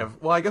adult, and I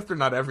have... Well, I guess they're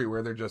not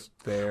everywhere. They're just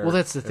there. Well,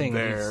 that's the thing.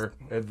 There.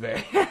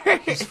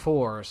 He's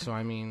 4, so,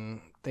 I mean,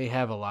 they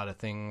have a lot of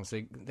things.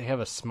 They have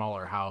a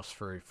smaller house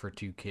for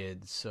 2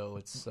 kids, so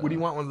it's... Would you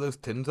want one of those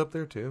tins up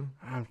there, too?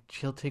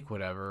 He'll take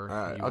whatever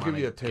I'll give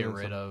you a tin get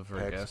rid of,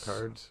 I guess.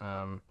 Cards.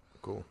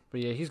 Cool.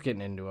 But, yeah, he's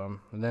getting into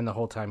them. And then the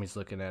whole time he's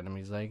looking at him,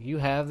 he's like, you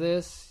have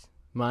this?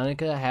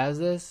 Monica has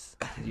this?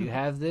 Do you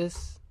have this?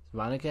 Does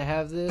Monica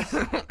have this?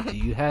 Do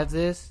you have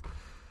this?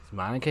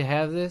 Monica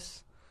have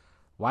this?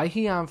 Why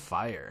he on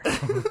fire?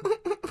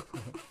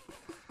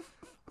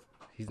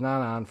 He's not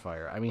on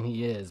fire. I mean,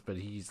 he is, but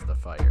he's the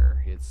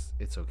fire.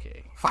 It's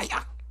okay.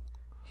 Fire!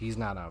 He's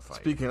not on fire.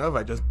 Speaking of,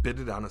 I just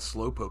bidded on a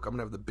Slowpoke. I'm going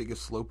to have the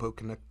biggest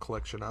Slowpoke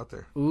collection out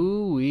there.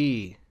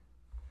 Ooh-wee.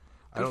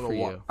 I don't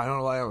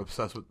know why I'm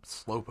obsessed with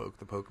Slowpoke,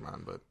 the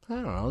Pokemon, but...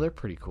 I don't know. They're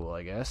pretty cool,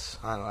 I guess.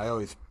 I don't know. I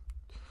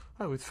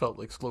always felt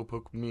like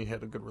Slowpoke and me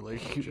had a good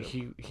relationship.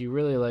 He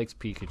really likes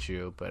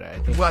Pikachu, but I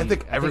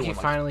think he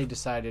finally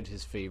decided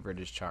his favorite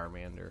is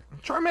Charmander.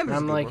 Charmander's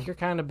I'm like, one. you're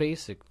kind of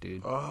basic,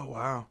 dude. Oh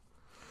wow,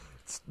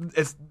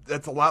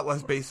 it's a lot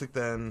less basic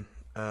than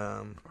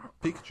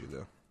Pikachu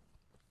though.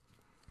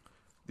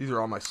 These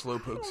are all my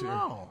Slowpokes here.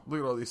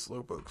 Look at all these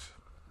Slowpokes.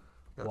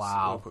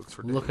 Wow, Slowpokes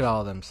for look at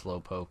all them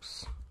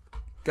Slowpokes.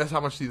 Guess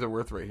how much these are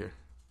worth right here?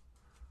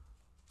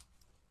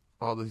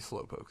 All these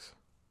Slowpokes.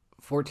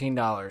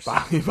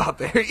 $14. About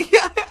there.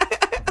 Yeah.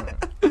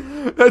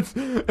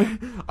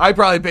 I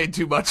probably paid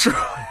too much for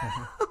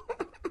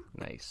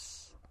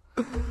Nice.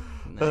 All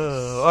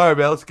right,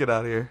 man, let's get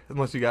out of here.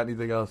 Unless you got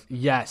anything else.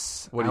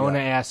 Yes. I want to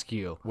ask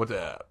you. What's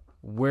that?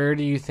 Where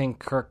do you think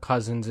Kirk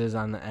Cousins is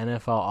on the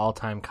NFL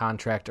all-time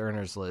contract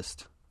earners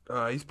list?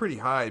 He's pretty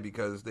high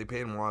because they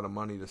pay him a lot of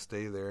money to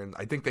stay there, and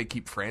I think they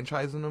keep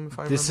franchising him.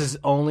 This is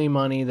only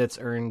money that's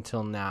earned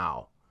till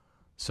now.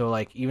 So,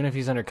 like, even if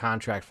he's under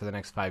contract for the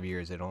next 5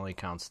 years, it only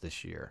counts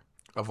this year.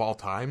 Of all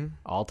time?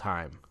 All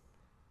time.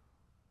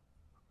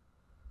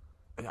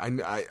 I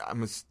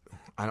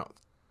don't...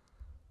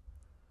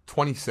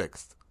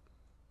 26th.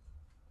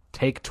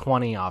 Take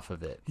 20 off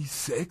of it. He's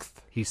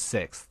sixth He's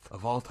sixth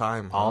of all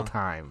time. Huh? all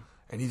time.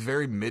 And he's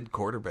very mid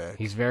quarterback.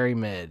 He's very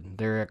mid.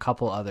 There are a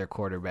couple other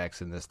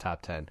quarterbacks in this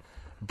top 10.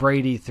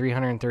 Brady,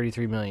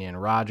 $333 million.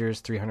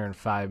 Rodgers,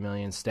 $305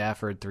 million.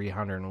 Stafford,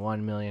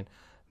 $301 million.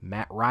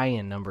 Matt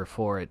Ryan, number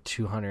 4, at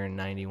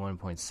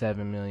 $291.7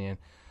 million.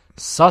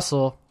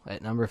 Sussel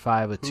at number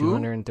 5 with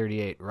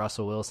 $238.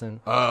 Russell Wilson.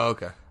 Oh,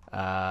 okay.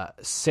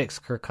 6,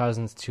 Kirk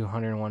Cousins,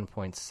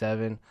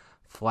 $201.7.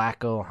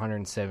 Flacco,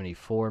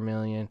 $174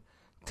 million.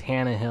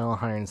 Tannehill,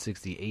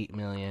 $168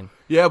 million.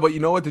 Yeah, but you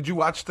know what? Did you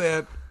watch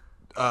that?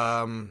 It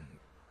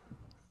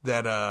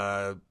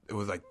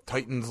was like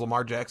Titans,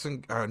 Lamar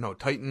Jackson. No,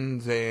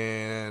 Titans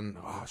and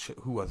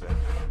who was it?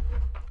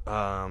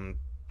 But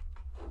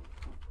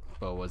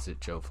was it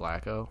Joe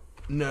Flacco?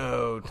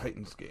 No,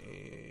 Titans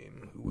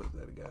game. Who was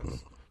that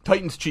against?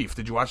 Titans Chief.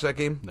 Did you watch that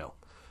game? No.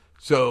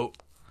 So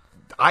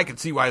I could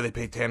see why they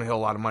paid Tannehill a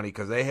lot of money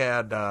because they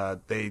had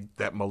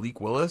that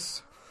Malik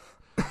Willis.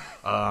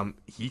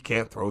 He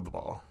can't throw the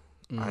ball.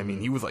 I mean,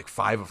 he was like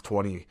 5 of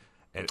 20.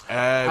 And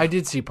I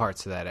did see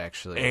parts of that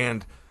actually.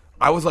 And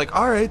I was like,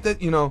 all right,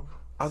 I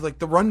was like,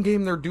 the run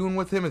game they're doing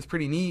with him is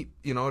pretty neat.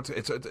 You know,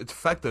 it's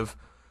effective.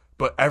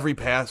 But every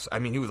pass, I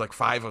mean, he was like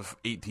 5 of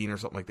 18 or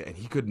something like that, and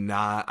he could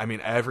not. I mean,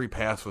 every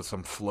pass was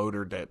some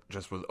floater that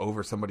just was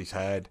over somebody's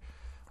head.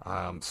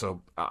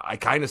 So I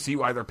kind of see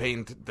why they're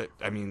paying.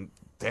 I mean,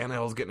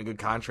 Tannehill's getting a good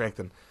contract,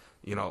 and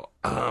you know,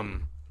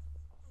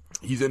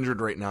 he's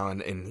injured right now.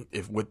 And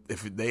if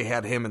they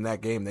had him in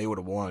that game, they would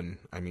have won.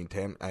 I mean,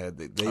 oh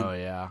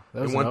yeah,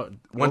 they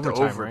went to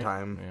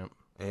overtime. Right? Yep.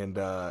 And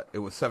it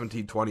was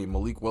 17-20.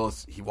 Malik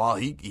Willis, he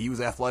was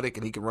athletic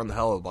and he can run the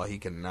hell of the ball, he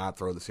cannot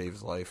throw to save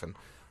his life. And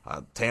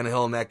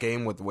Tannehill in that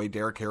game, with the way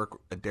Derrick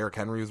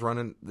Henry was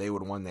running, they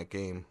would have won that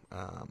game.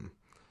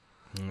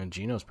 And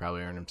Geno's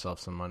probably earned himself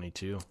some money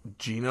too.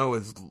 Geno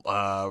is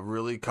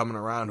really coming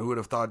around. Who would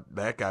have thought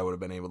that guy would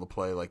have been able to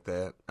play like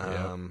that?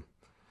 Yeah.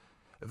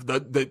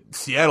 The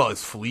Seattle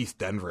has fleeced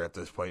Denver at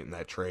this point in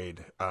that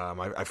trade.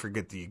 I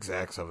forget the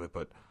exacts of it,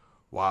 but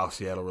wow,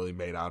 Seattle really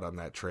made out on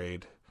that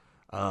trade.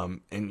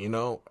 And you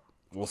know,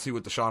 we'll see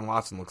what Deshaun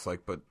Watson looks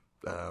like, but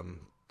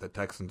the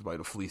Texans might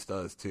have fleeced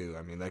us too.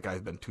 I mean, that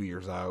guy's been 2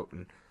 years out,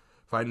 and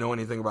if I know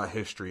anything about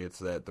history, it's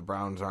that the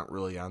Browns aren't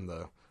really on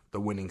the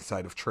winning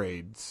side of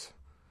trades.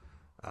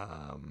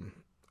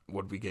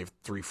 We gave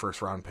 3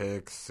 first-round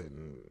picks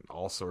and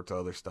all sorts of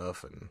other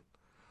stuff. And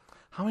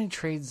how many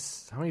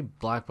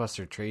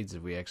blockbuster trades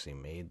have we actually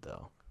made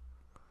though?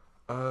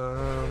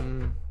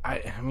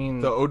 I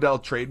mean, the Odell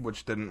trade,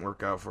 which didn't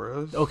work out for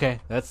us. Okay,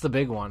 that's the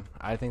big one.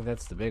 I think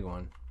that's the big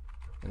one,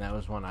 and that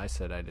was one I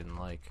said I didn't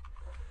like.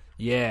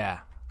 Yeah,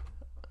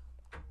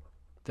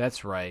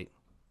 that's right.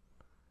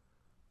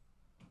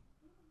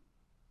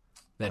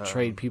 That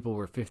trade people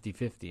were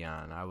 50-50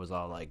 on. I was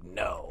all like,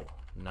 no.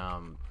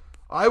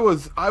 I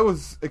was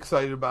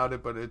excited about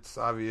it, but it's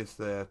obvious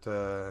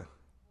that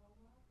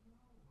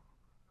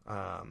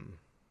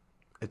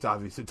it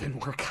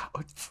didn't work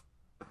out.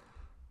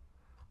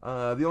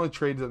 The only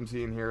trades I'm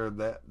seeing here are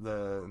that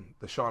the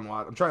Sean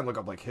Watt. I'm trying to look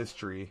up like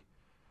history.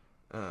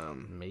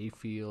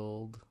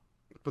 Mayfield,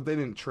 but they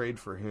didn't trade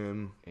for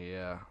him.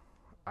 Yeah,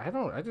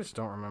 I just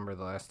don't remember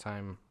the last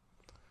time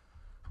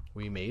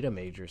we made a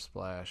major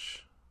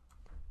splash.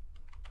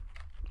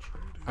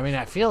 I mean,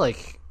 I feel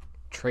like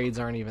trades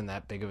aren't even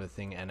that big of a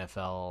thing.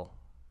 NFL.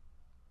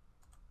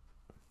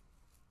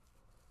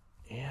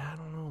 Yeah, I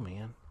don't know,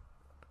 man.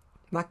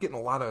 Not getting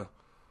a lot of.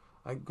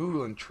 I'm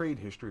Googling trade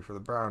history for the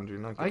Browns. You're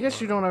not. I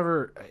guess you don't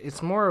ever.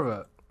 It's more of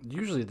a.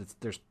 Usually,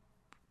 there's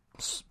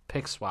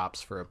pick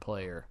swaps for a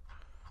player.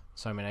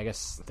 So I mean, I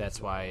guess that's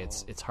why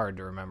it's hard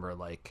to remember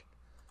like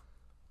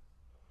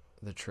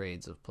the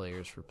trades of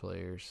players for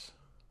players.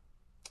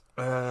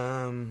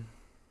 Not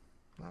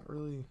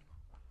really.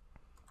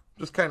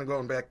 Just kind of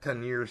going back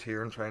 10 years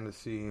here and trying to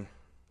see.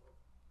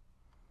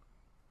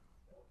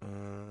 I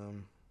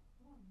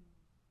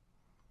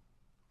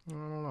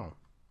don't know.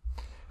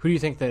 Who do you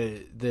think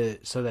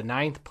the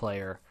ninth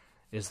player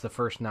is the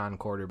first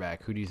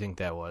non-quarterback? Who do you think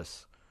that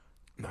was?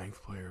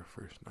 Ninth player,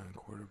 first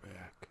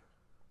non-quarterback.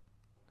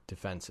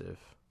 Defensive.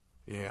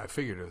 Yeah, I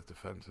figured it was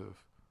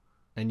defensive.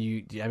 And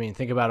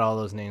think about all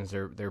those names.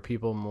 They're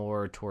people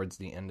more towards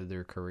the end of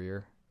their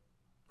career.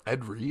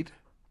 Ed Reed?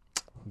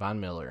 Von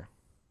Miller.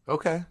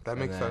 Okay, that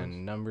makes and then sense.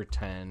 Number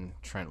 10,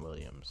 Trent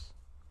Williams.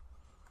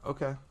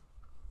 Okay.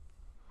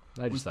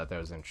 I just thought that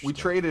was interesting. We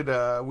traded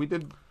the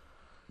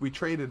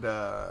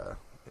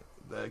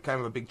kind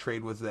of a big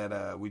trade was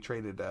that we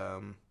traded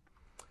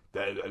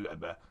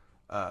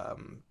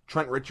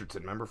Trent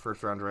Richardson. Remember,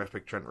 first round draft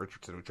pick Trent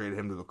Richardson. We traded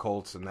him to the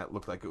Colts, and that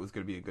looked like it was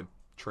going to be a good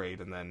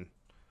trade. And then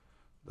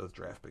those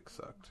draft picks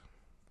sucked.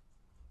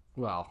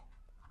 Well,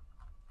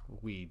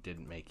 we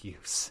didn't make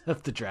use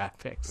of the draft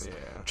picks. Yeah.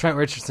 Trent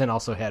Richardson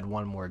also had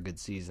one more good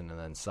season and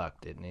then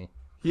sucked, didn't he?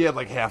 He had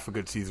like half a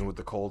good season with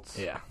the Colts.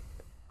 Yeah.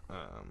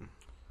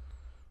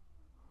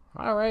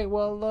 All right,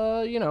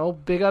 well,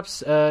 big ups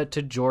to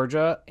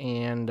Georgia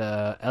and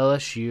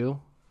LSU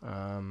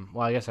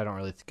Well, I guess I don't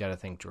really got to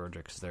thank Georgia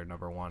because they're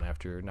number one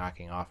after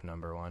knocking off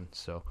number one.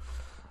 So,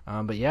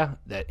 but yeah,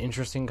 that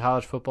interesting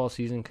college football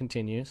season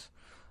continues.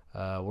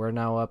 We're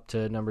now up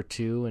to number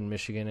 2 and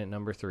Michigan at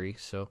number 3.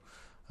 So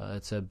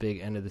it's a big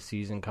end of the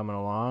season coming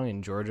along,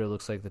 and Georgia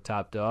looks like the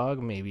top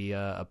dog. Maybe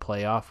a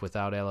playoff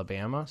without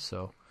Alabama.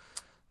 So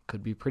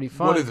could be pretty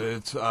fun. What is it?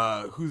 It's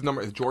who's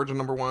number? Is Georgia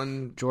number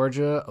 1?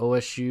 Georgia,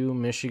 OSU,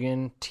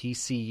 Michigan,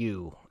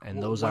 TCU,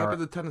 and those what are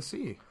happened to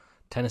Tennessee.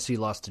 Tennessee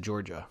lost to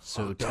Georgia,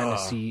 so duh.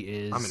 Tennessee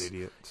is. I'm an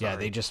idiot. Sorry. Yeah,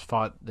 they just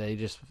fought. They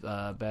just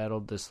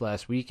battled this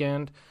last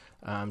weekend.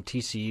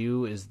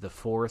 TCU is the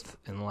 4th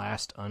and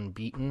last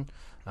unbeaten,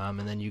 and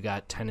then you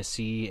got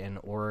Tennessee and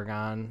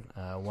Oregon,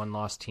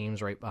 1-loss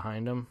teams right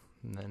behind them.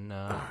 And then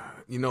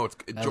it's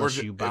LSU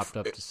Georgia bopped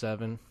up to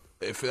 7.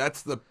 If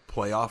that's the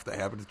playoff that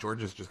happens,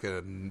 Georgia's just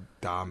going to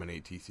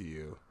dominate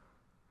TCU.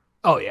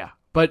 Oh yeah,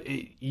 but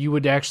you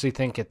would actually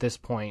think at this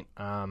point.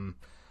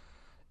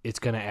 It's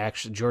going to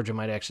actually, Georgia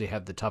might actually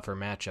have the tougher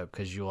matchup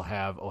because you'll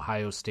have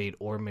Ohio State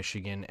or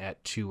Michigan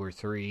at 2 or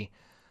 3,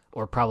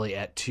 or probably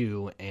at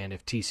 2. And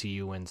if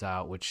TCU wins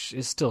out, which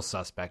is still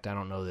suspect, I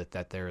don't know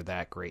that they're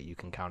that great. You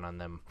can count on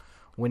them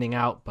winning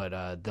out,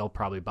 but they'll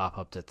probably bop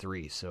up to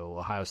 3. So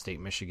Ohio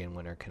State Michigan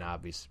winner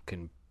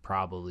can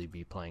probably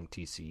be playing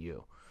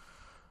TCU,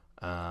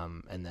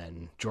 and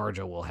then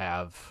Georgia will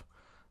have.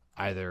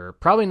 Either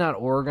probably not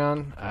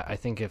Oregon. I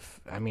think it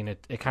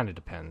kind of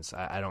depends.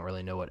 I don't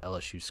really know what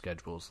LSU's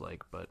schedule is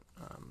like, but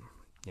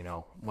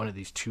one of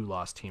these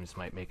 2-loss teams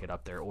might make it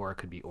up there, or it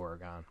could be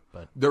Oregon.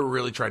 But they're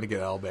really trying to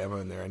get Alabama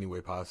in there any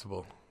way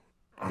possible.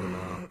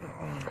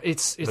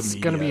 It's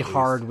going to be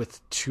hard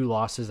with 2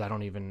 losses. I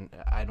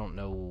don't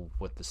know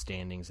what the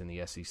standings in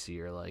the SEC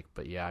are like,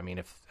 but yeah, I mean,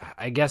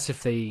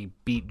 if they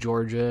beat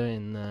Georgia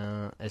in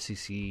the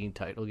SEC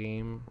title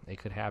game, it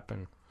could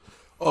happen.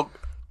 Oh,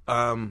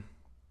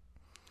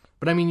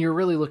 But, I mean, you're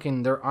really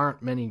looking – there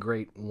aren't many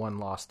great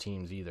 1-loss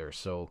teams either.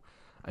 So,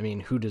 I mean,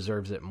 who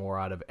deserves it more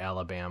out of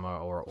Alabama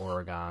or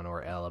Oregon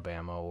or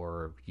Alabama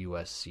or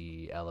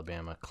USC,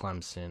 Alabama,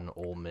 Clemson,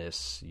 Ole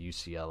Miss,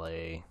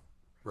 UCLA?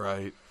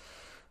 Right.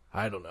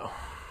 I don't know.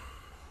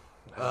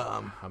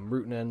 I'm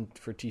rooting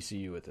for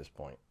TCU at this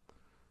point.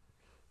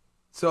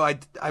 So I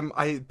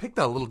picked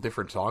a little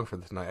different song for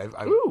this night.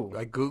 I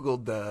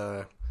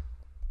Googled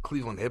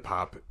Cleveland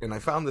hip-hop, and I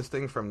found this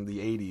thing from the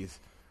 80s.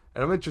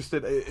 And I'm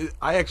interested.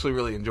 I actually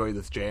really enjoy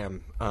this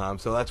jam,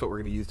 so that's what we're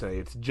going to use today.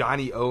 It's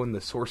Johnny O and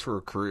the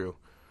Sorcerer Crew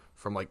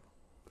from like.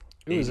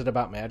 Is it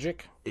about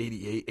magic?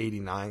 88,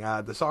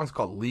 89. The song's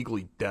called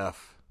Legally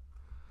Deaf.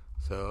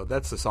 So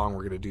that's the song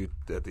we're going to do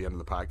at the end of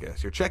the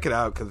podcast. Here, check it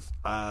out, because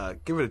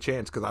give it a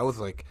chance, because I was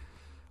like,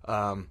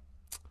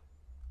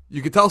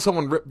 you could tell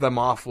someone ripped them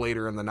off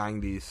later in the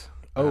 90s.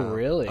 Oh,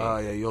 really? Oh,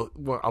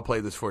 yeah. I'll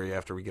play this for you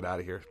after we get out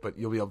of here, but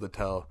you'll be able to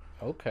tell.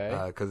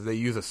 Okay. Because they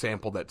use a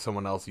sample that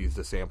someone else used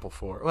a sample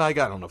for. Well, I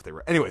don't know if they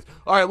were. Anyways,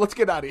 all right, let's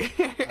get out of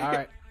here. All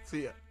right.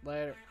 See ya.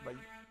 Later. Bye.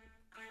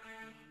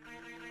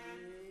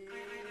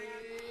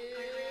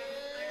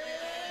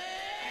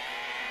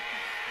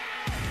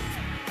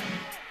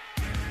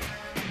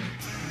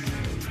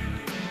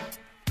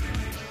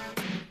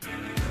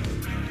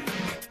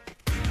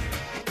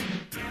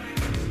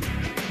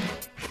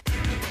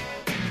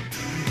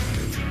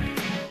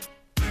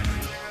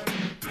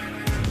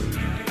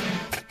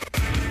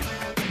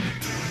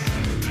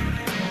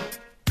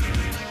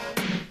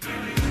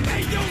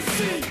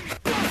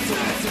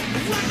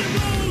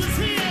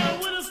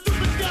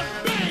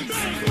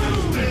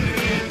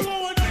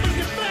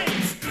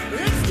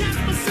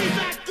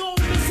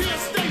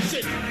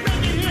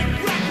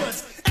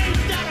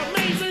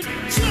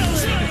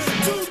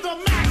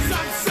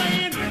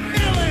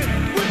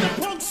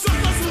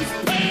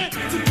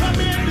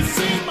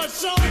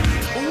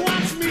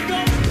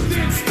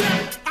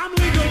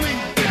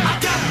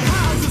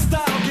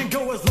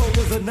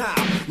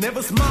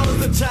 Never smiled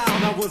as a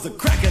child, I was a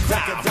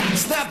crocodile.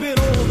 Snapping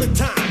all the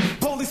time,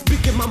 boldly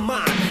speaking my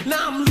mind.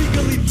 Now I'm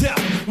legally deaf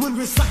when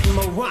reciting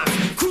my rhymes.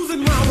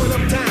 Cruising round when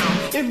I'm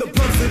down in the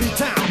Plum City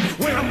town,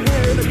 where I'm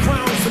wearing a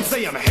crown, some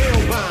say I'm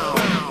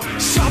hellbound.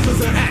 Sharp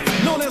as an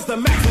axe, known as the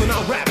Max when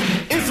I rap.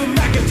 Instant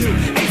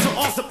magnitude, ain't so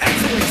awesome,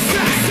 excellent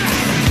sax.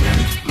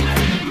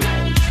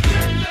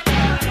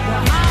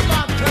 Well, how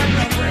about turn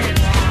the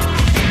red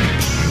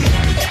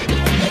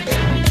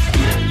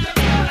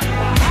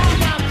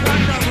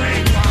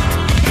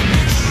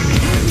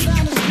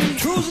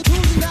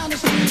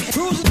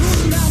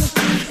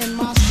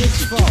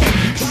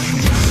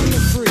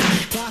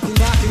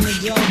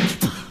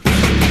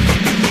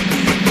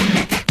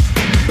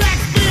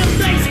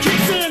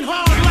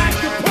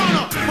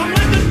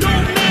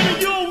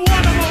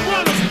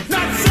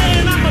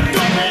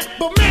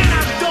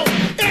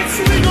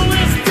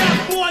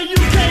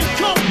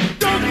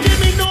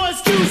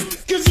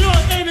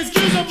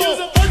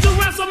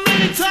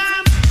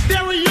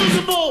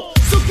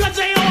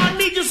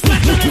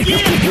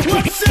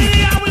What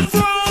city are we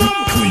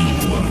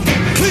from?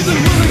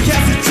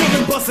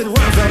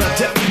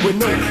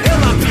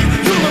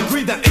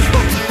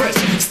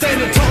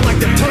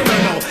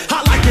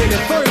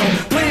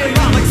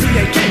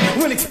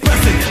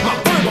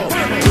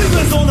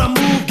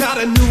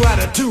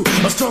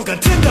 strong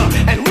contender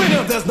and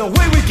winner, there's no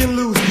way we can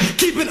lose.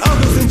 Keeping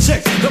others in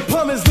check, the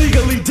plum is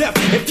legally deaf.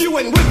 If you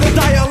ain't with the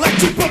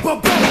dialect, you the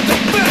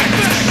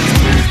back.